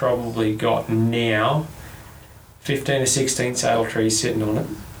it's probably got now 15 to 16 saddle trees sitting on it.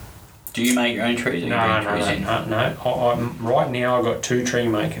 Do you make your own trees? No. Right now I've got 2 tree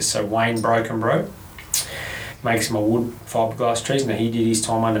makers. So Wayne Brokenbro makes my wood fiberglass trees. Now he did his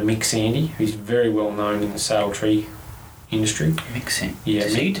time under Mick Sandy, who's very well known in the saddle tree industry. Mick Sandy? Yeah.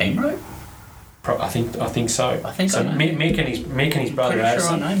 Is he team rope? I think so. I think so. Mick and his brother pretty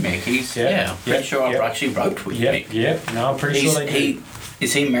Addison. Sure I know Mick. He's pretty sure I've actually roped with Mick. Yeah. No, I'm pretty sure they do.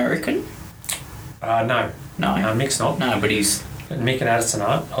 Is he American? No. No, Mick's not. No, but he's. Mick and Addison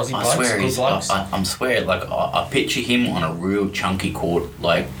aren't. Aussie blokes. I'm swear, like I picture him on a real chunky cord,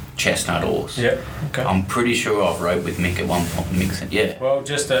 like chestnut horse. Yeah. Okay. I'm pretty sure I've roped with Mick at one point. Yeah. Well,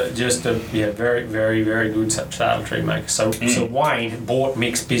 just a very, very, very good saddle tree maker. So Wayne bought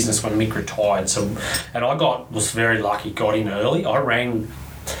Mick's business when Mick retired. So, and I was very lucky, got in early. I rang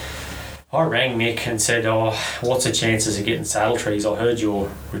Mick and said, "Oh, what's the chances of getting saddle trees? I heard you're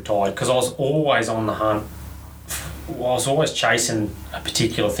retired," because I was always on the hunt. I was always chasing a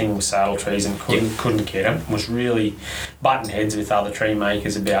particular thing with saddle trees and couldn't get them. Was really butting heads with other tree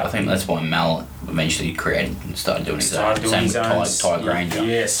makers about. I think that's why Mal eventually created and started doing his own. Same with Ty Granger.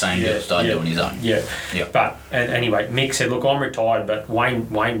 Yes. Started doing his own. Yeah. But anyway, Mick said, "Look, I'm retired, but Wayne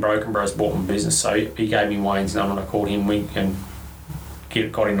Brokenbro's bought my business, so he gave me Wayne's number, and I called him.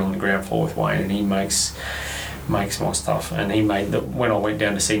 Got in on the ground floor with Wayne, and he makes my stuff. And he made when I went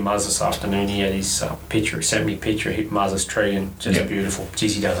down to see Muzz this afternoon, he had his picture. He sent me a picture of Muzz's tree, and just beautiful.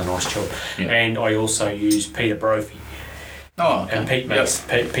 Geez, he does a nice job. And I also use Peter Brophy. Oh, okay. And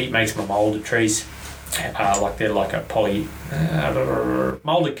Pete makes my moulded trees. Like they're like a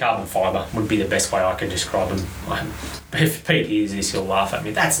moulded carbon fibre would be the best way I could describe them. If Pete hears this, he'll laugh at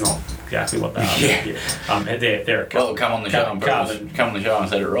me. That's not exactly what they are. They're a well, come on the show and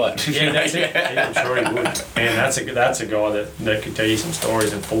said it right. Yeah, that's it. Yeah, I'm sure he would. And that's a guy that could tell you some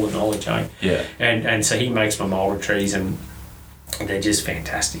stories and full of knowledge, eh? Yeah. And so he makes my moulded trees, and they're just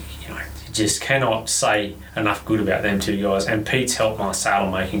fantastic. You just cannot say enough good about them two guys. And Pete's helped my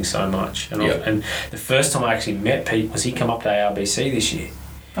saddle making so much. And the first time I actually met Pete was he come up to ARBC this year.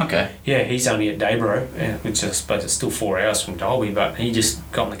 Okay. Yeah, he's only at Dayboro, which I suppose it's still 4 hours from Dolby, but he just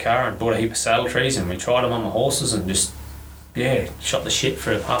got in the car and bought a heap of saddle trees, and we tried them on the horses and just, shot the shit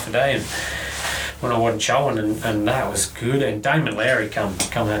for half a day. And when I wasn't showing, and that was good. And Damon Lowry come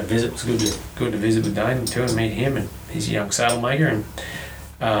out to visit. It was good to visit with Damon too and meet him, and he's a young saddle maker. And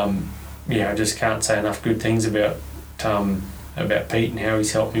I just can't say enough good things about Pete and how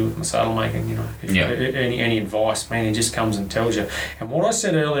he's helped me with my saddle making. Any advice, man, he just comes and tells you. And what I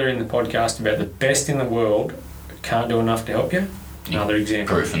said earlier in the podcast about the best in the world can't do enough to help you. Another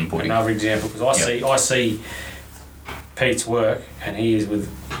example. Proof in the pudding. Another example, because I see Pete's work, and he is with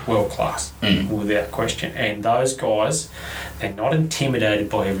world class, without question. And those guys, they're not intimidated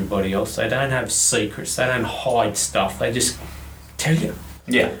by everybody else. They don't have secrets. They don't hide stuff. They just tell you.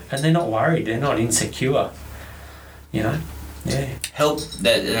 Yeah. And they're not worried. They're not insecure. Yeah. Help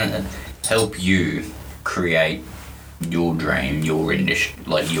you create your dream, your industry,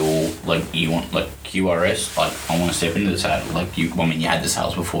 you want QRS. Like, I want to step into the saddle. You had the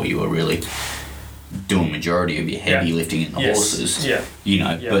sales before. You were really doing majority of your heavy lifting in the horses. Yeah.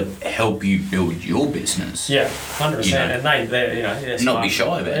 But help you build your business. Yeah, 100%. And they're not be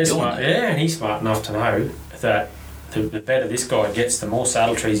shy about doing that. Yeah, and he's smart enough to know that the better this guy gets, the more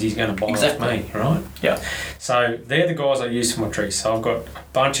saddle trees he's going to buy off me, right? Yeah. So they're the guys I use for my trees. So I've got a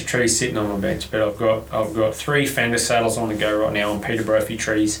bunch of trees sitting on my bench, but I've got 3 Fender saddles on the go right now on Peter Brophy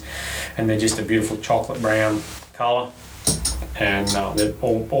trees, and they're just a beautiful chocolate brown colour, and they're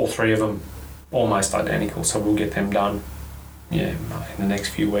all 3 of them almost identical. So we'll get them done, in the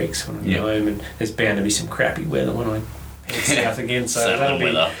next few weeks when I get home, and there's bound to be some crappy weather when I south again, so that'll be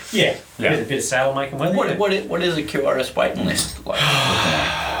weather. A bit of saddle making weather. What is a QRS waiting list like?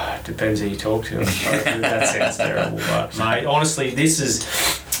 Depends who you talk to. That sounds terrible, but mate, honestly, this is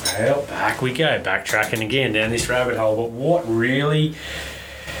back we go, backtracking again down this rabbit hole. But what really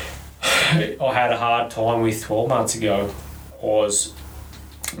I had a hard time with 12 months ago was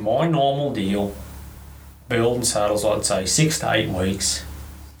my normal deal, building saddles. I'd say 6 to 8 weeks,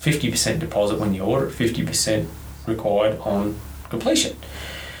 50% deposit when you order it, 50% required on completion.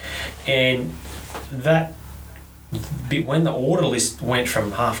 And that bit, when the order list went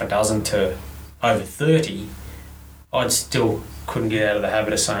from half a dozen to over 30, I still couldn't get out of the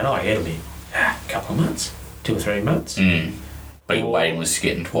habit of saying, it'll be a couple of months, 2 or 3 months. But your waiting list is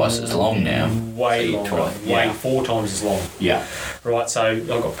getting twice as long now. Way longer. Way 4 times as long. Yeah. Right, so I've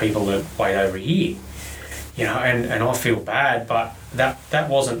got people that wait over a year, you know, and I feel bad, but that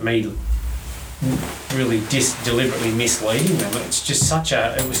wasn't me really deliberately misleading them. It was just such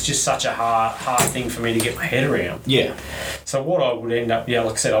a hard thing for me to get my head around. Yeah. So what I would end up, like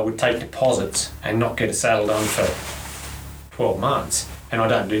I said, I would take deposits and not get a saddle done for 12 months, and I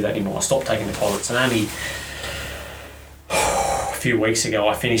don't do that anymore. I stopped taking deposits, and only a few weeks ago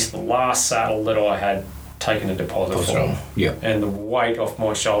I finished the last saddle that I had taken a deposit for. Yeah. And the weight off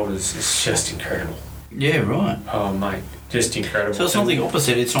my shoulders is just incredible. Yeah, right. Oh, mate, just incredible. So it's not the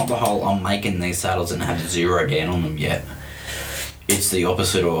opposite. It's not the whole I'm making these saddles and have 0 down on them yet. It's the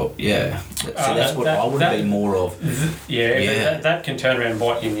opposite, or yeah. So that's what I would be more of. That can turn around and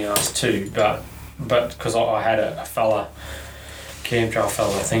bite you in the ass too. But because I had a fella, camp trail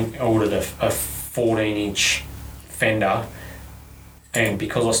fella, I think, ordered a 14-inch fender, and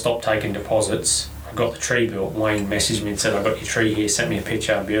because I stopped taking deposits, I got the tree built. Wayne messaged me and said, I got your tree here, sent me a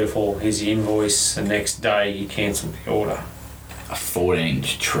picture, beautiful, here's the invoice. The next day he cancelled the order. A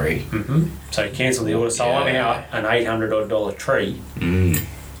 14-inch tree. Mm-hmm. So he cancelled the order. So I'm out an $800 tree.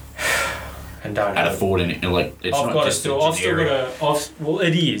 And don't at have a 14, like it's I've not got just still got to. Well,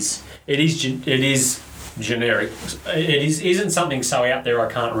 it is generic. It isn't something so out there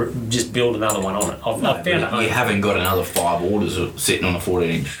I can't just build another one on it. I've found it. You haven't got another 5 orders sitting on a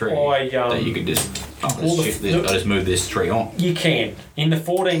 14-inch tree that you could just I just move this tree on. You can. In the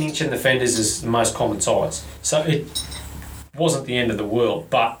 14-inch and the fenders is the most common size, so it wasn't the end of the world.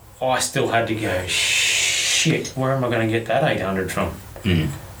 But I still had to go. Shit, where am I going to get that 800 from?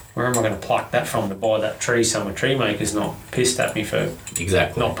 Where am I going to pluck that from to buy that tree? So my tree maker's not pissed at me for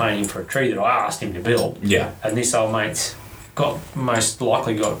not paying him for a tree that I asked him to build. Yeah. And this old mate's most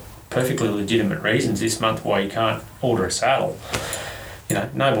likely got perfectly legitimate reasons this month why you can't order a saddle. You know,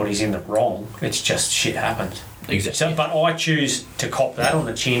 nobody's in the wrong. It's just shit happens. Exactly. So, but I choose to cop that on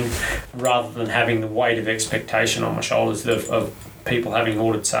the chin rather than having the weight of expectation on my shoulders of people having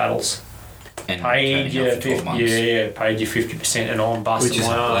ordered saddles. And paid you 50%, and I'm busting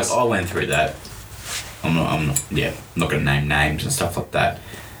my ass. Like, I went through that. I'm not going to name names and stuff like that.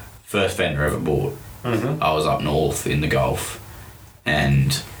 First fender I ever bought. I was up north in the Gulf,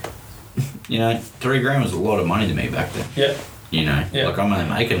 and you know, $3,000 was a lot of money to me back then. Yeah. You know, like I'm only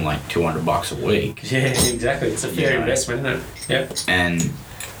making like $200 a week. Yeah, exactly. It's a fair investment, isn't it? Yep.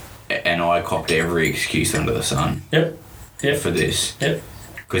 And I copped every excuse under the sun. Yep. For this. Yep.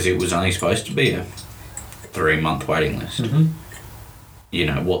 Because it was only supposed to be a 3-month waiting list. You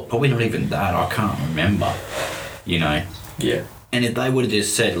know, well, probably not even that. I can't remember. You know. Yeah. And if they would have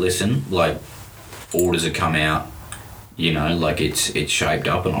just said, listen, like, orders have come out, you know, like it's shaped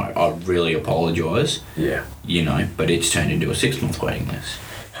up, and I really apologise. Yeah. You know, but it's turned into a 6-month waiting list.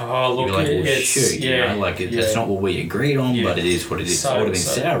 Oh, look, you're like, well, it's... shoot, you know, like, that's not what we agreed on, but it is what it is. I would have been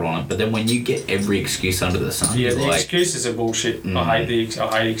sour on it, but then when you get every excuse under the sun... Yeah, the excuses are bullshit. I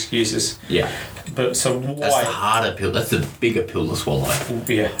hate excuses. Yeah. But so why... That's the harder pill. That's the bigger pill to swallow.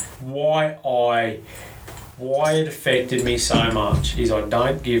 Yeah. Why it affected me so much is I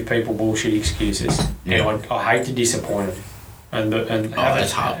don't give people bullshit excuses. Yeah. And I hate to disappoint them.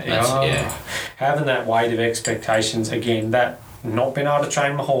 That's hard. Having that weight of expectations, again, that not being able to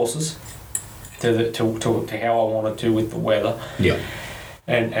train my horses to how I wanted to with the weather. Yeah.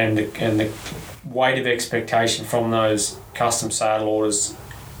 And the weight of expectation from those custom saddle orders,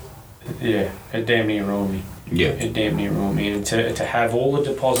 it damn near ruined me. Yeah. It damn near ruined me. And to have all the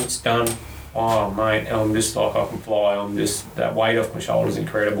deposits done, oh mate, I'm just like I can fly. That weight off my shoulders is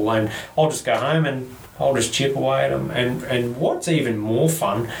incredible. And I'll just go home and I'll just chip away at them. And what's even more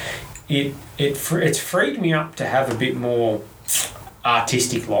fun, it's freed me up to have a bit more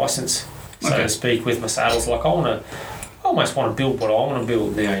artistic license, so to speak, with my saddles. Like I almost want to build what I want to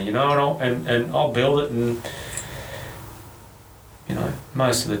build now, you know, and I'll build it, and you know,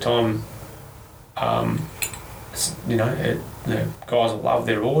 most of the time, you know, the guys will love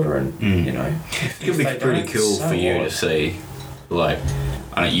their order, and you know, it could be pretty cool for you to see. Like,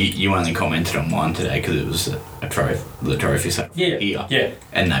 I know you only commented on mine today because it was the trophy saddle here. Yeah.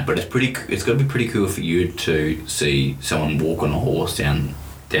 And that, but it's got to be pretty cool for you to see someone walk on a horse down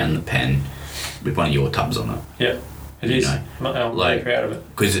the pen with one of your tubs on it. Yeah, it is. Know? I'm very proud of it.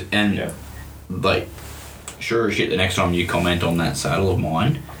 Like, sure as shit, the next time you comment on that saddle of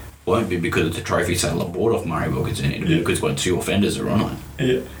mine won't be because it's a trophy saddle I bought off Murray Wilkinson. It'll be because once your fenders are on it.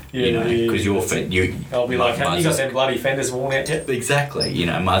 Yeah. You know, because I'll be like, have you got them bloody fenders worn out yet? Exactly. You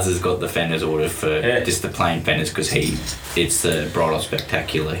know, Muzz has got the fenders ordered for just the plain fenders because it's the Bridal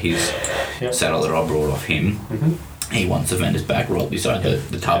Spectacular, his saddle that I brought off him. he wants the fenders back, rightly so.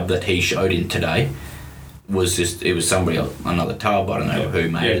 The tub that he showed in today was just, it was somebody else, another tub, I don't know who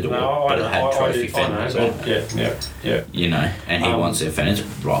made it, but it had trophy fenders on it. Yeah. You know, and he wants their fenders,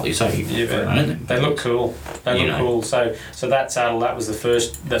 rightly so. They look cool. They look cool. So that saddle, that was the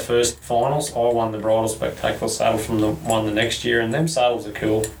first finals. I won the Bridal Spectacular saddle from the one the next year, and them saddles are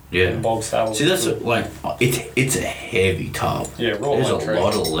cool. Yeah. Them bog saddles. See, that's it's a heavy tub. Yeah, rawhide There's tree. a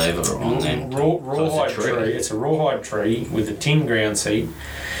lot of leather on them. Rawhide tree. It's a rawhide tree with a tin ground seat.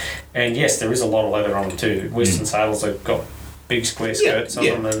 And yes, there is a lot of leather on them too. Western saddles have got big square skirts on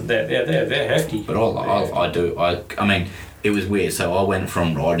them, and they're hefty. But I mean, it was weird. So I went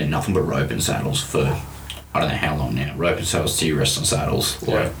from riding nothing but rope and saddles for I don't know how long now. Rope and saddles to Western saddles,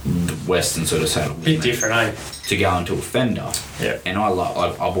 like the Western sort of saddle. Bit different, eh? To go into a fender. Yeah. And I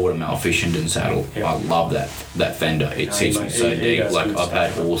bought a Malfishington saddle. Yeah. I love that fender. It sits me so deep. Like I've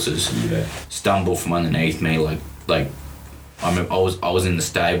had horses stumble from underneath me, like. I remember I was in the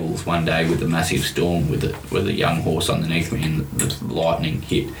stables one day with a massive storm with a young horse underneath me, and the lightning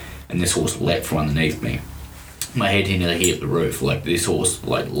hit, and this horse leapt from underneath me. My head nearly hit the roof. Like this horse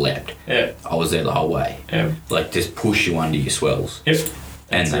leapt. Yeah. I was there the whole way. Yeah. Like just push you under your swells. Yep.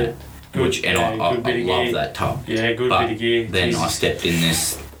 And that. Good, I love that tub. Yeah, good bit of gear. Then I stepped in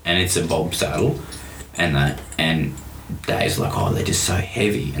this, and it's a bob saddle, and Dave's like, oh, they're just so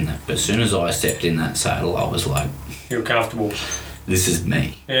heavy, and that. But as soon as I stepped in that saddle, I was like, you're comfortable. This is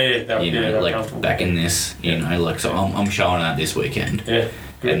me. Yeah, like back in this, you know, like so. I'm showing that this weekend. Yeah.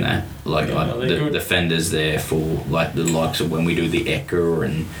 Good. And that, the fenders there for like the likes of when we do the Ecker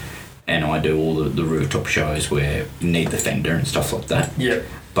and I do all the rooftop shows where you need the fender and stuff like that. Yeah.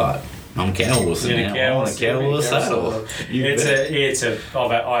 But I'm cowhorsing now. I'm a cowhorse saddle.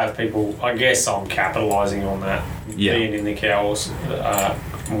 I have people. I guess I'm capitalising on that. Yeah. Being in the cowhorse,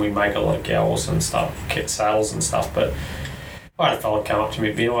 we make a lot of cowhorse and stuff, saddles and stuff. But I had a fella come up to me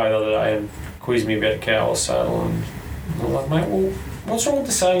at Binway the other day and quiz me about a cowhorse saddle, and I'm like, mate, well, what's wrong with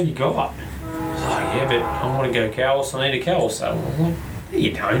the saddle you got? He's like, yeah, but I want to go cowhorse. I need a cowhorse saddle. I'm like, no,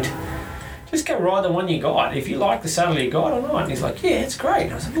 you don't. Just go ride the one you got. If you like the saddle you got or not. And he's like, yeah, it's great.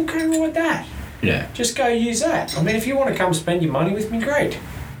 And I was like, well, go ride that. Yeah. Just go use that. I mean, if you want to come spend your money with me, great.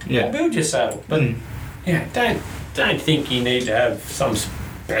 Yeah. I'll build your saddle. But yeah, don't think you need to have some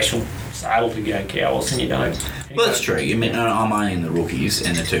special saddle to go cowhorse, and you don't. Well, that's true. I mean, I'm only in the rookies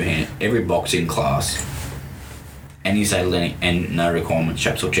and the two-hand. Every boxing class, and you say Lenny, and no requirement,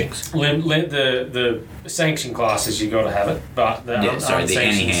 chaps or chicks. The sanction classes, you got to have it, but the the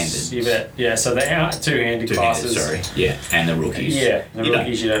any-handed. You bet. Yeah, so the two-handed classes. And the rookies. Yeah, the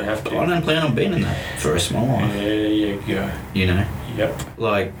rookies you don't have to. But I don't plan on being in that for a small one. There you go. You know. Yep.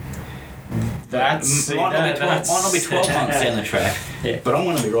 Like. Might not be 12 months down the track, but I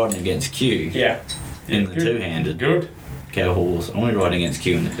want to be riding against Q. Yeah. In the two-handed. Good. Cowhorse. I want to be riding against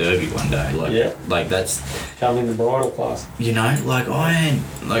Q in the derby one day. Like that's. Come in the bridal class. You know, I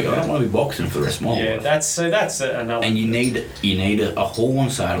don't want to be boxing for the rest of my life. Yeah, that's another. And you need a horn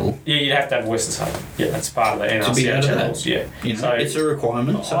saddle. Yeah, you'd have to have a Western saddle. Yeah, that's part of the NRCA to be out of channels. that. Yeah, you know, it's a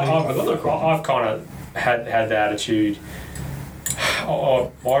requirement. So I've kind of had the attitude.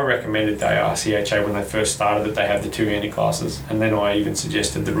 I recommended the RCHA when they first started that they have the two-handed classes, and then I even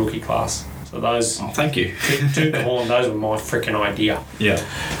suggested the rookie class. So those. Oh, thank you. Toot the horn. Those were my freaking idea. Yeah.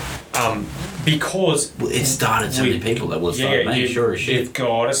 Because it started so many people that will start making sure as shit. You've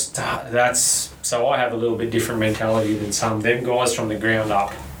got to start. So I have a little bit different mentality than some. Them guys from the ground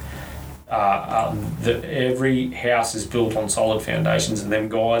up. Every house is built on solid foundations, and them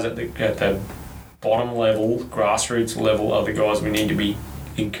guys at the bottom level, grassroots level, are the guys we need to be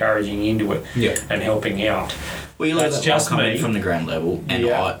encouraging into it and helping out. Well, that's just coming from the ground level, and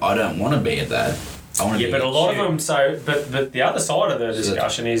I don't want to be at that. But a lot of them. So, but the other side of the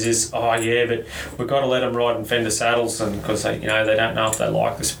discussion is but we've got to let them ride in fender saddles, and because they don't know if they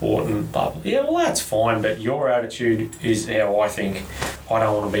like the sport and blah blah. Yeah, well that's fine, but your attitude is how I think. I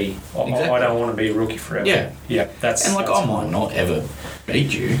don't want to be. I don't want to be a rookie forever. Yeah. That's and I might not ever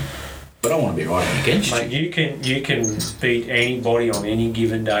beat you. But I want to be riding against you. You can beat anybody on any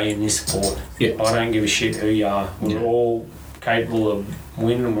given day in this sport. Yeah. I don't give a shit who you are. We're all capable of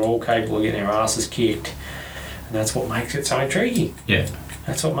winning, and we're all capable of getting our asses kicked. And that's what makes it so intriguing. Yeah.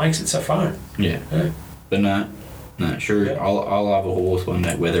 That's what makes it so fun. Yeah. But no, sure. Yeah. I'll have a horse one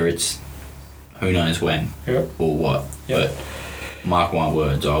day, whether it's who knows when or what. But mark my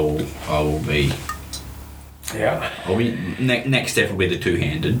words, I will be Yeah. Well, next step will be the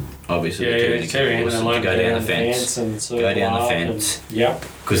two-handed. Obviously, the two-handed and to go down the fence. Go down the fence. Yep.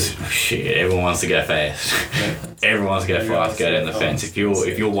 Because shit, everyone wants to go fast. Everyone wants to go fast. Go down the fence. If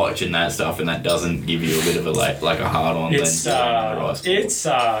you're watching that stuff and that doesn't give you a bit of a like a hard on, then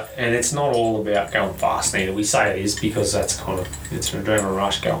and it's not all about going fast neither. We say it is because that's it's an adrenaline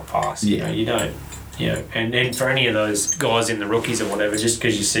rush going fast. Yeah. You don't. And then for any of those guys in the rookies or whatever, just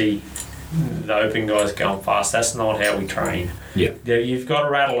because you see the open guys going fast, that's not how we train. Yeah. You've got to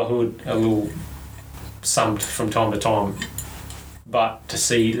rattle a hood a little some from time to time, but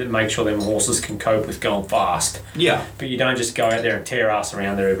to make sure them horses can cope with going fast. Yeah. But you don't just go out there and tear ass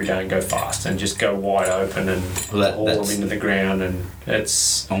around there every day and go fast and just go wide open and haul them into the ground, and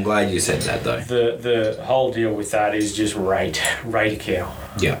it's... I'm glad you said that though. The whole deal with that is just rate a cow.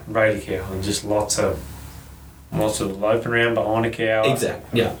 Yeah. Rate a cow, and just lots of open around behind a cow.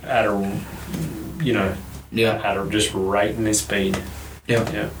 Exactly. Yeah. At a just rating their speed.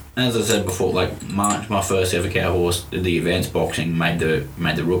 Yeah. Yeah. As I said before, like my first ever cow horse, the advanced boxing made the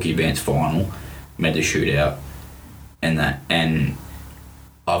rookie advanced final, made the shootout, and I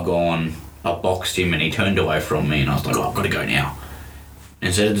boxed him and he turned away from me and I was like, I've got to go now.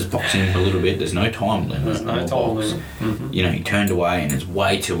 Instead of just boxing him a little bit, there's no time limit. There's no time limit. Mm-hmm. He turned away and it's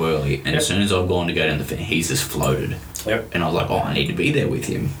way too early. And as soon as I've gone to go down the fence, he's just floated. Yep. And I was like, I need to be there with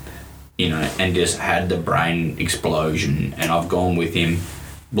him. And just had the brain explosion. And I've gone with him,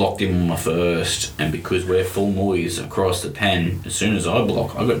 blocked him on my first, and because we're full noise across the pen, as soon as I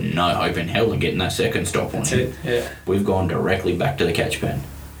block, I've got no hope in hell of getting that second stop on him. Yeah. We've gone directly back to the catch pen.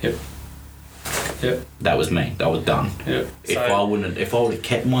 Yep. Yep. That was me. That was done. Yep. If I would have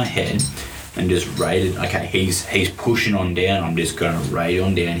kept my head and just rated, okay, he's pushing on down, I'm just going to raid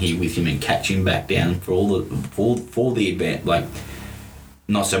on down here with him and catch him back down for the event, like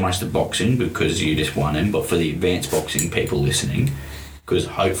not so much the boxing because you just won him, but for the advanced boxing people listening, because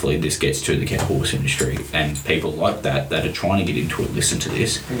hopefully this gets to the cow horse industry and people like that are trying to get into it, listen to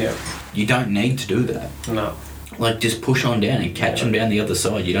this. Yeah. You don't need to do that. No. Like, just push on down and catch them down the other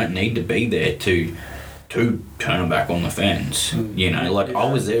side. You don't need to be there to turn them back on the fence. I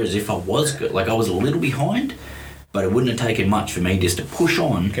was there as if I was good. Like, I was a little behind, but it wouldn't have taken much for me just to push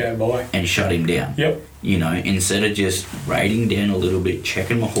on and shut him down. Yep. Instead of just raiding down a little bit,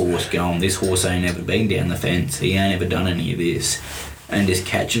 checking my horse, going, this horse ain't ever been down the fence, he ain't ever done any of this, and just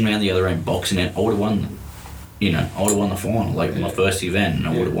catching him around the other end, boxing it, I would have won. I would have won the final, like my first event, and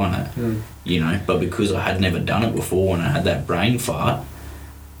I would have won it. But because I had never done it before and I had that brain fart,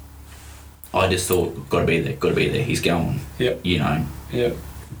 I just thought, got to be there, he's going. Yep. Yep.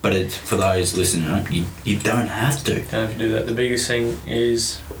 But it's for those listening, you don't have to. Don't have to do that. The biggest thing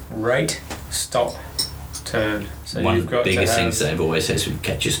is rate, stop, turn. So one of the biggest things they've always said is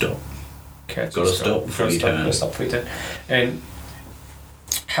catch your stop. Got to stop before you turn. Got to stop before you turn. And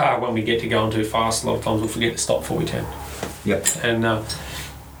when we get to going too fast, a lot of times we'll forget to stop before we turn. Yep. And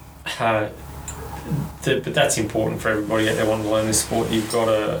but that's important for everybody out there wanting to learn this sport. You've got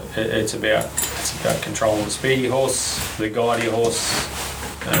to. It's about controlling the speed of your horse, the guide of your horse,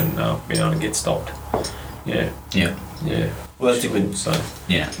 and being able to get stopped. Yeah. Yeah. Yeah. Well, that's a good.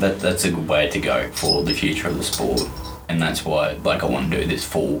 That's a good way to go for the future of the sport, and that's why, I want to do this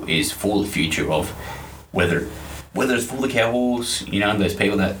for the future of whether it's for the cow horse. There's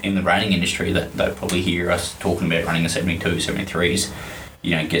people that in the reining industry that probably hear us talking about running the 72, 73s.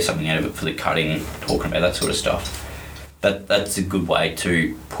 Get something out of it for the cutting, talking about that sort of stuff. That's a good way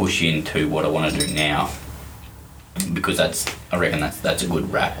to push into what I want to do now, because I reckon that's a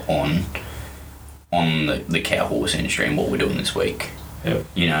good wrap on the cow horse industry and what we're doing this week. Yep.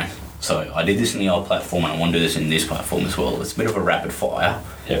 So I did this in the old platform and I want to do this in this platform as well. It's a bit of a rapid fire.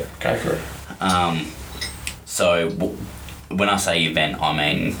 Yep, go for it. So when I say event, I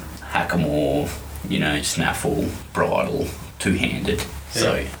mean hackamore, snaffle, bridle, two-handed.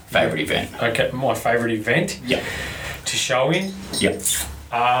 So, favourite event. Okay, my favourite event? Yep. To show in? Yep. It's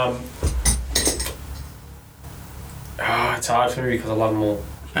hard for me because I love them all.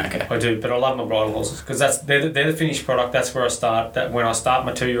 Okay. I do, but I love my bridle horses because they're the finished product. That's where I start. That when I start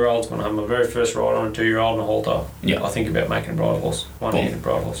my 2-year-olds, when I have my very first ride on a 2-year-old and a halter, I think about making a bridle horse, one-handed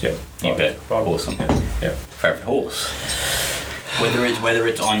bridle horse. Yep. You bet. Bridle Awesome. Yep. Favourite horse. Whether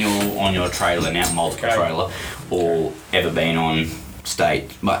it's on your trailer now, multiple trailer, or ever been on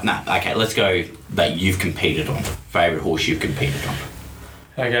state, but no. Okay, let's go that you've competed on. Favourite horse you've competed on.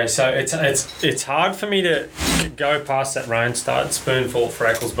 Okay, so it's hard for me to go past that range start spoonful of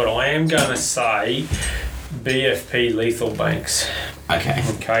freckles, but I am going to say BFP Lethal Banks. Okay.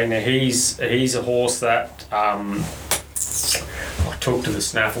 Okay. Now he's a horse that I took to the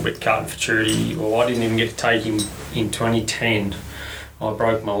snaffle bit cutting for Trudy. Well, I didn't even get to take him in 2010. I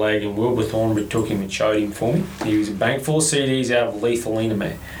broke my leg and Wilbur Thornbury took him and showed him for me. He was a bank full of CDs out of Lethal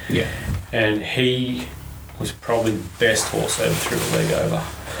Intimate. Yeah. And he was probably the best horse I ever threw a leg over.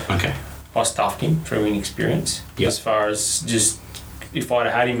 Okay. I stuffed him through inexperience. Yep. As far as just, if I'd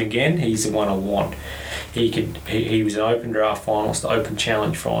have had him again, he's the one I want. He was an open draft finalist, open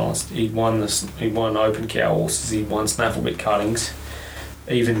challenge finalist. He won open cow horses. He won snaffle bit cuttings.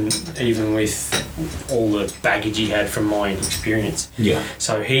 Even with all the baggage he had from my inexperience. Yeah.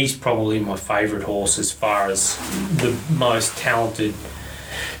 So he's probably my favourite horse as far as the most talented,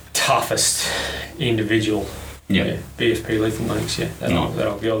 toughest individual. Yeah. BFP Lethal Links,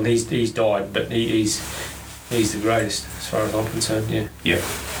 that'll be on. He's died, but he's the greatest as far as I'm concerned, yeah. Yeah.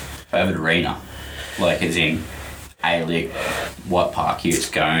 Favourite arena? Like as in A-Lick, White Park, Ute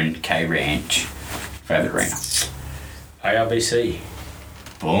Scone, K Ranch. Favourite arena? ARBC.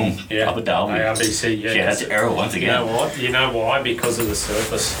 Boom. Yeah. Upper Darwin. ARBC, yeah. Yeah, that's Errol once again. You know what? You know why? Because of the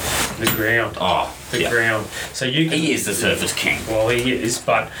surface, the ground. Oh, the ground. So you can, he is the surface king. Well, he is,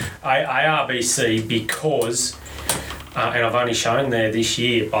 but ARBC because, and I've only shown there this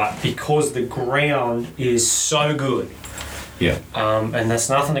year, but because the ground is so good. Yeah. And that's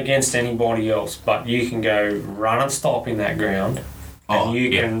nothing against anybody else, but you can go run and stop in that ground, and you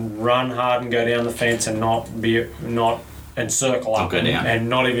can run hard and go down the fence and not and circle up and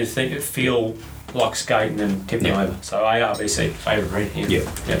not even feel like skating and tipping over. So ARBC, favourite arena.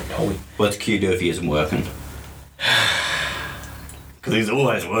 Yeah, holy. What's Q do if he isn't working? Because he's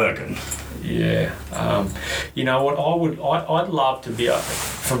always working. Yeah. You know what? I'd love to be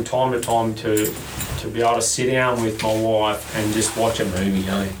from time to time to be able to sit down with my wife and just watch a movie. You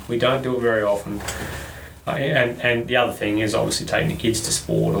know, we don't do it very often. And the other thing is obviously taking the kids to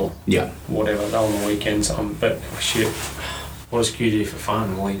sport or whatever on the weekends. But shit, what does Q do for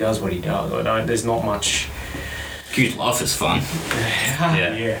fun? Well, he does what he does. There's not much. Q's life is fun.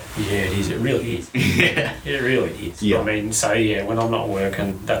 Yeah, it is. It really is. Yeah, it really is. Yeah. I mean, so yeah, when I'm not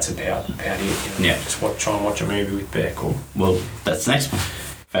working, that's about it. You know? Yeah. Just try and watch a movie with Beck or. Well, that's the next one.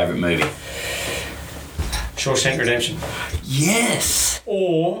 Favourite movie? Shawshank Redemption. Yes.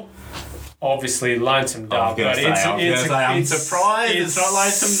 Or. Obviously, Lonesome Dove, I'm surprised it's not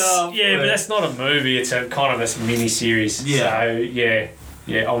Lonesome Dove. Yeah, but that's not a movie. It's a kind of a mini series. Yeah. So yeah.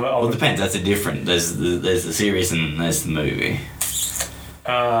 Well, it depends. That's a different. There's the series and there's the movie.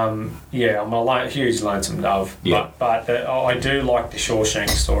 I'm a huge Lonesome Dove. Yeah. But I do like the Shawshank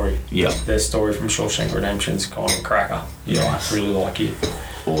story. Yeah. The story from Shawshank Redemption's kind of a cracker. Yeah, nice. I really like it.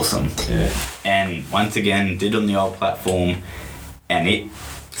 Awesome. Yeah. And once again, did on the old platform, and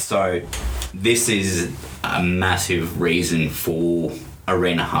so this is a massive reason for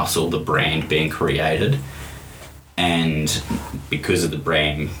Arena Hustle, the brand being created. And because of the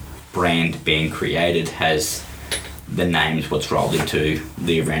brand being created has the names what's rolled into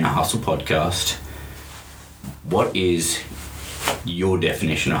the Arena Hustle podcast. What is your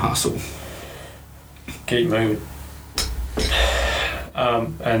definition of hustle? Keep moving.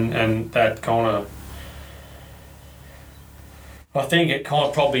 And that kind of, I think it kind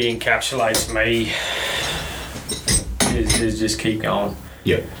of probably encapsulates me is just keep going.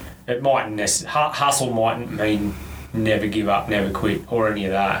 Yep. It mightn't hustle mightn't mean never give up, never quit, or any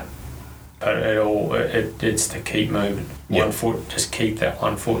of that. But it's to keep moving. Yep. One foot, just keep that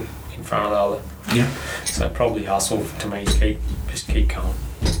one foot in front of the other. Yeah. So probably hustle to me is keep going.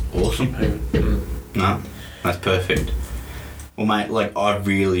 Awesome. Keep moving. No, that's perfect. Well, mate, like I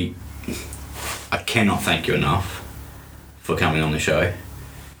cannot thank you enough for coming on the show.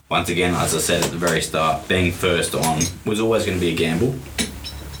 Once again, as I said at the very start, being first on was always going to be a gamble.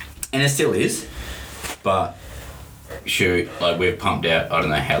 And it still is. But, shoot, like we've pumped out, I don't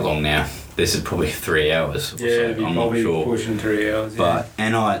know how long now. This is probably 3 hours. Yeah, so. I'm not sure. Pushing 3 hours. But,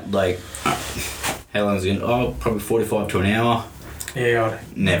 and how long is it? Oh, probably 45 to an hour. Yeah,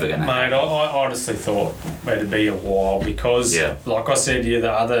 never going to happen. Mate, I honestly thought it'd be a while because, like I said to you,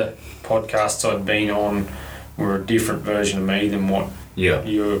 the other podcasts I'd been on were a different version of me than what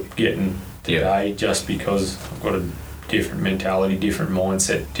you're getting today, just because I've got a different mentality, different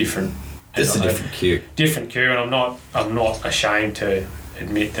mindset, different. It's a different cue. Different cue, and I'm not ashamed to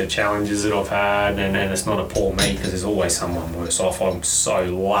admit the challenges that I've had, and it's not a poor me because there's always someone worse off. I'm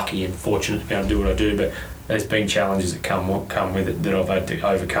so lucky and fortunate to be able to do what I do, but there's been challenges that come with it that I've had to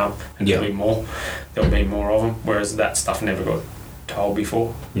overcome, and there'll be more of them. Whereas that stuff never got told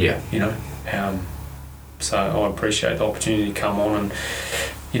before. Yeah, you know. So I appreciate the opportunity to come on, and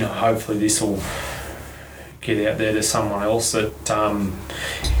you know, hopefully this will get out there to someone else that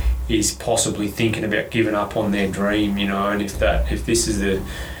is possibly thinking about giving up on their dream, you know, and if this is a,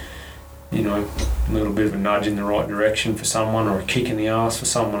 you know, a little bit of a nudge in the right direction for someone, or a kick in the ass for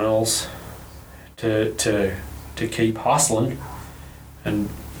someone else to keep hustling, and,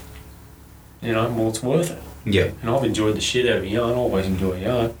 you know, well, it's worth it. Yeah. And I've enjoyed the shit out of a yarn. I always enjoy a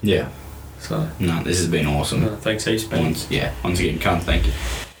yarn. Yeah. So. No, this has been awesome. Thanks, heaps, Ben. Once again, can't thank you.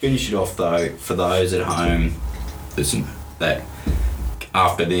 Finish it off though, for those at home, listen, that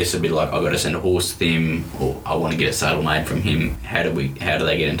after this will be like, I've got to send a horse to him, or I want to get a saddle made from him. How do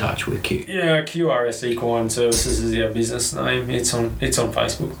they get in touch with Q? Yeah, QRS Equine Services is our business name. It's on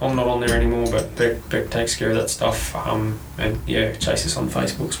Facebook. I'm not on there anymore, but Beck takes care of that stuff. And yeah, chase us on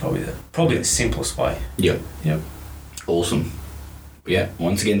Facebook is probably the simplest way. Yep. Awesome. Yeah,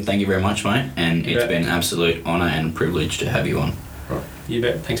 once again, thank you very much, mate, and it's been an absolute honour and privilege to have you on. Right, you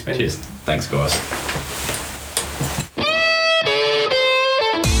bet. Thanks, Ben. Cheers. Thanks, guys.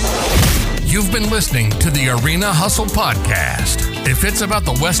 You've been listening to the Arena Hustle Podcast. If it's about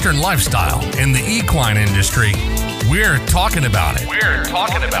the Western lifestyle in the equine industry, we're talking about it.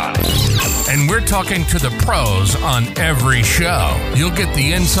 And we're talking to the pros on every show. You'll get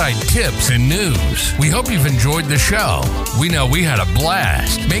the inside tips and news. We hope you've enjoyed the show. We know we had a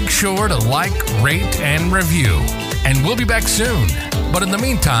blast. Make sure to like, rate, and review. And we'll be back soon. But in the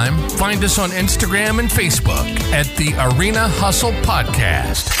meantime, find us on Instagram and Facebook at the Arena Hustle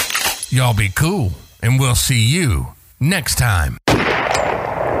Podcast. Y'all be cool, and we'll see you next time.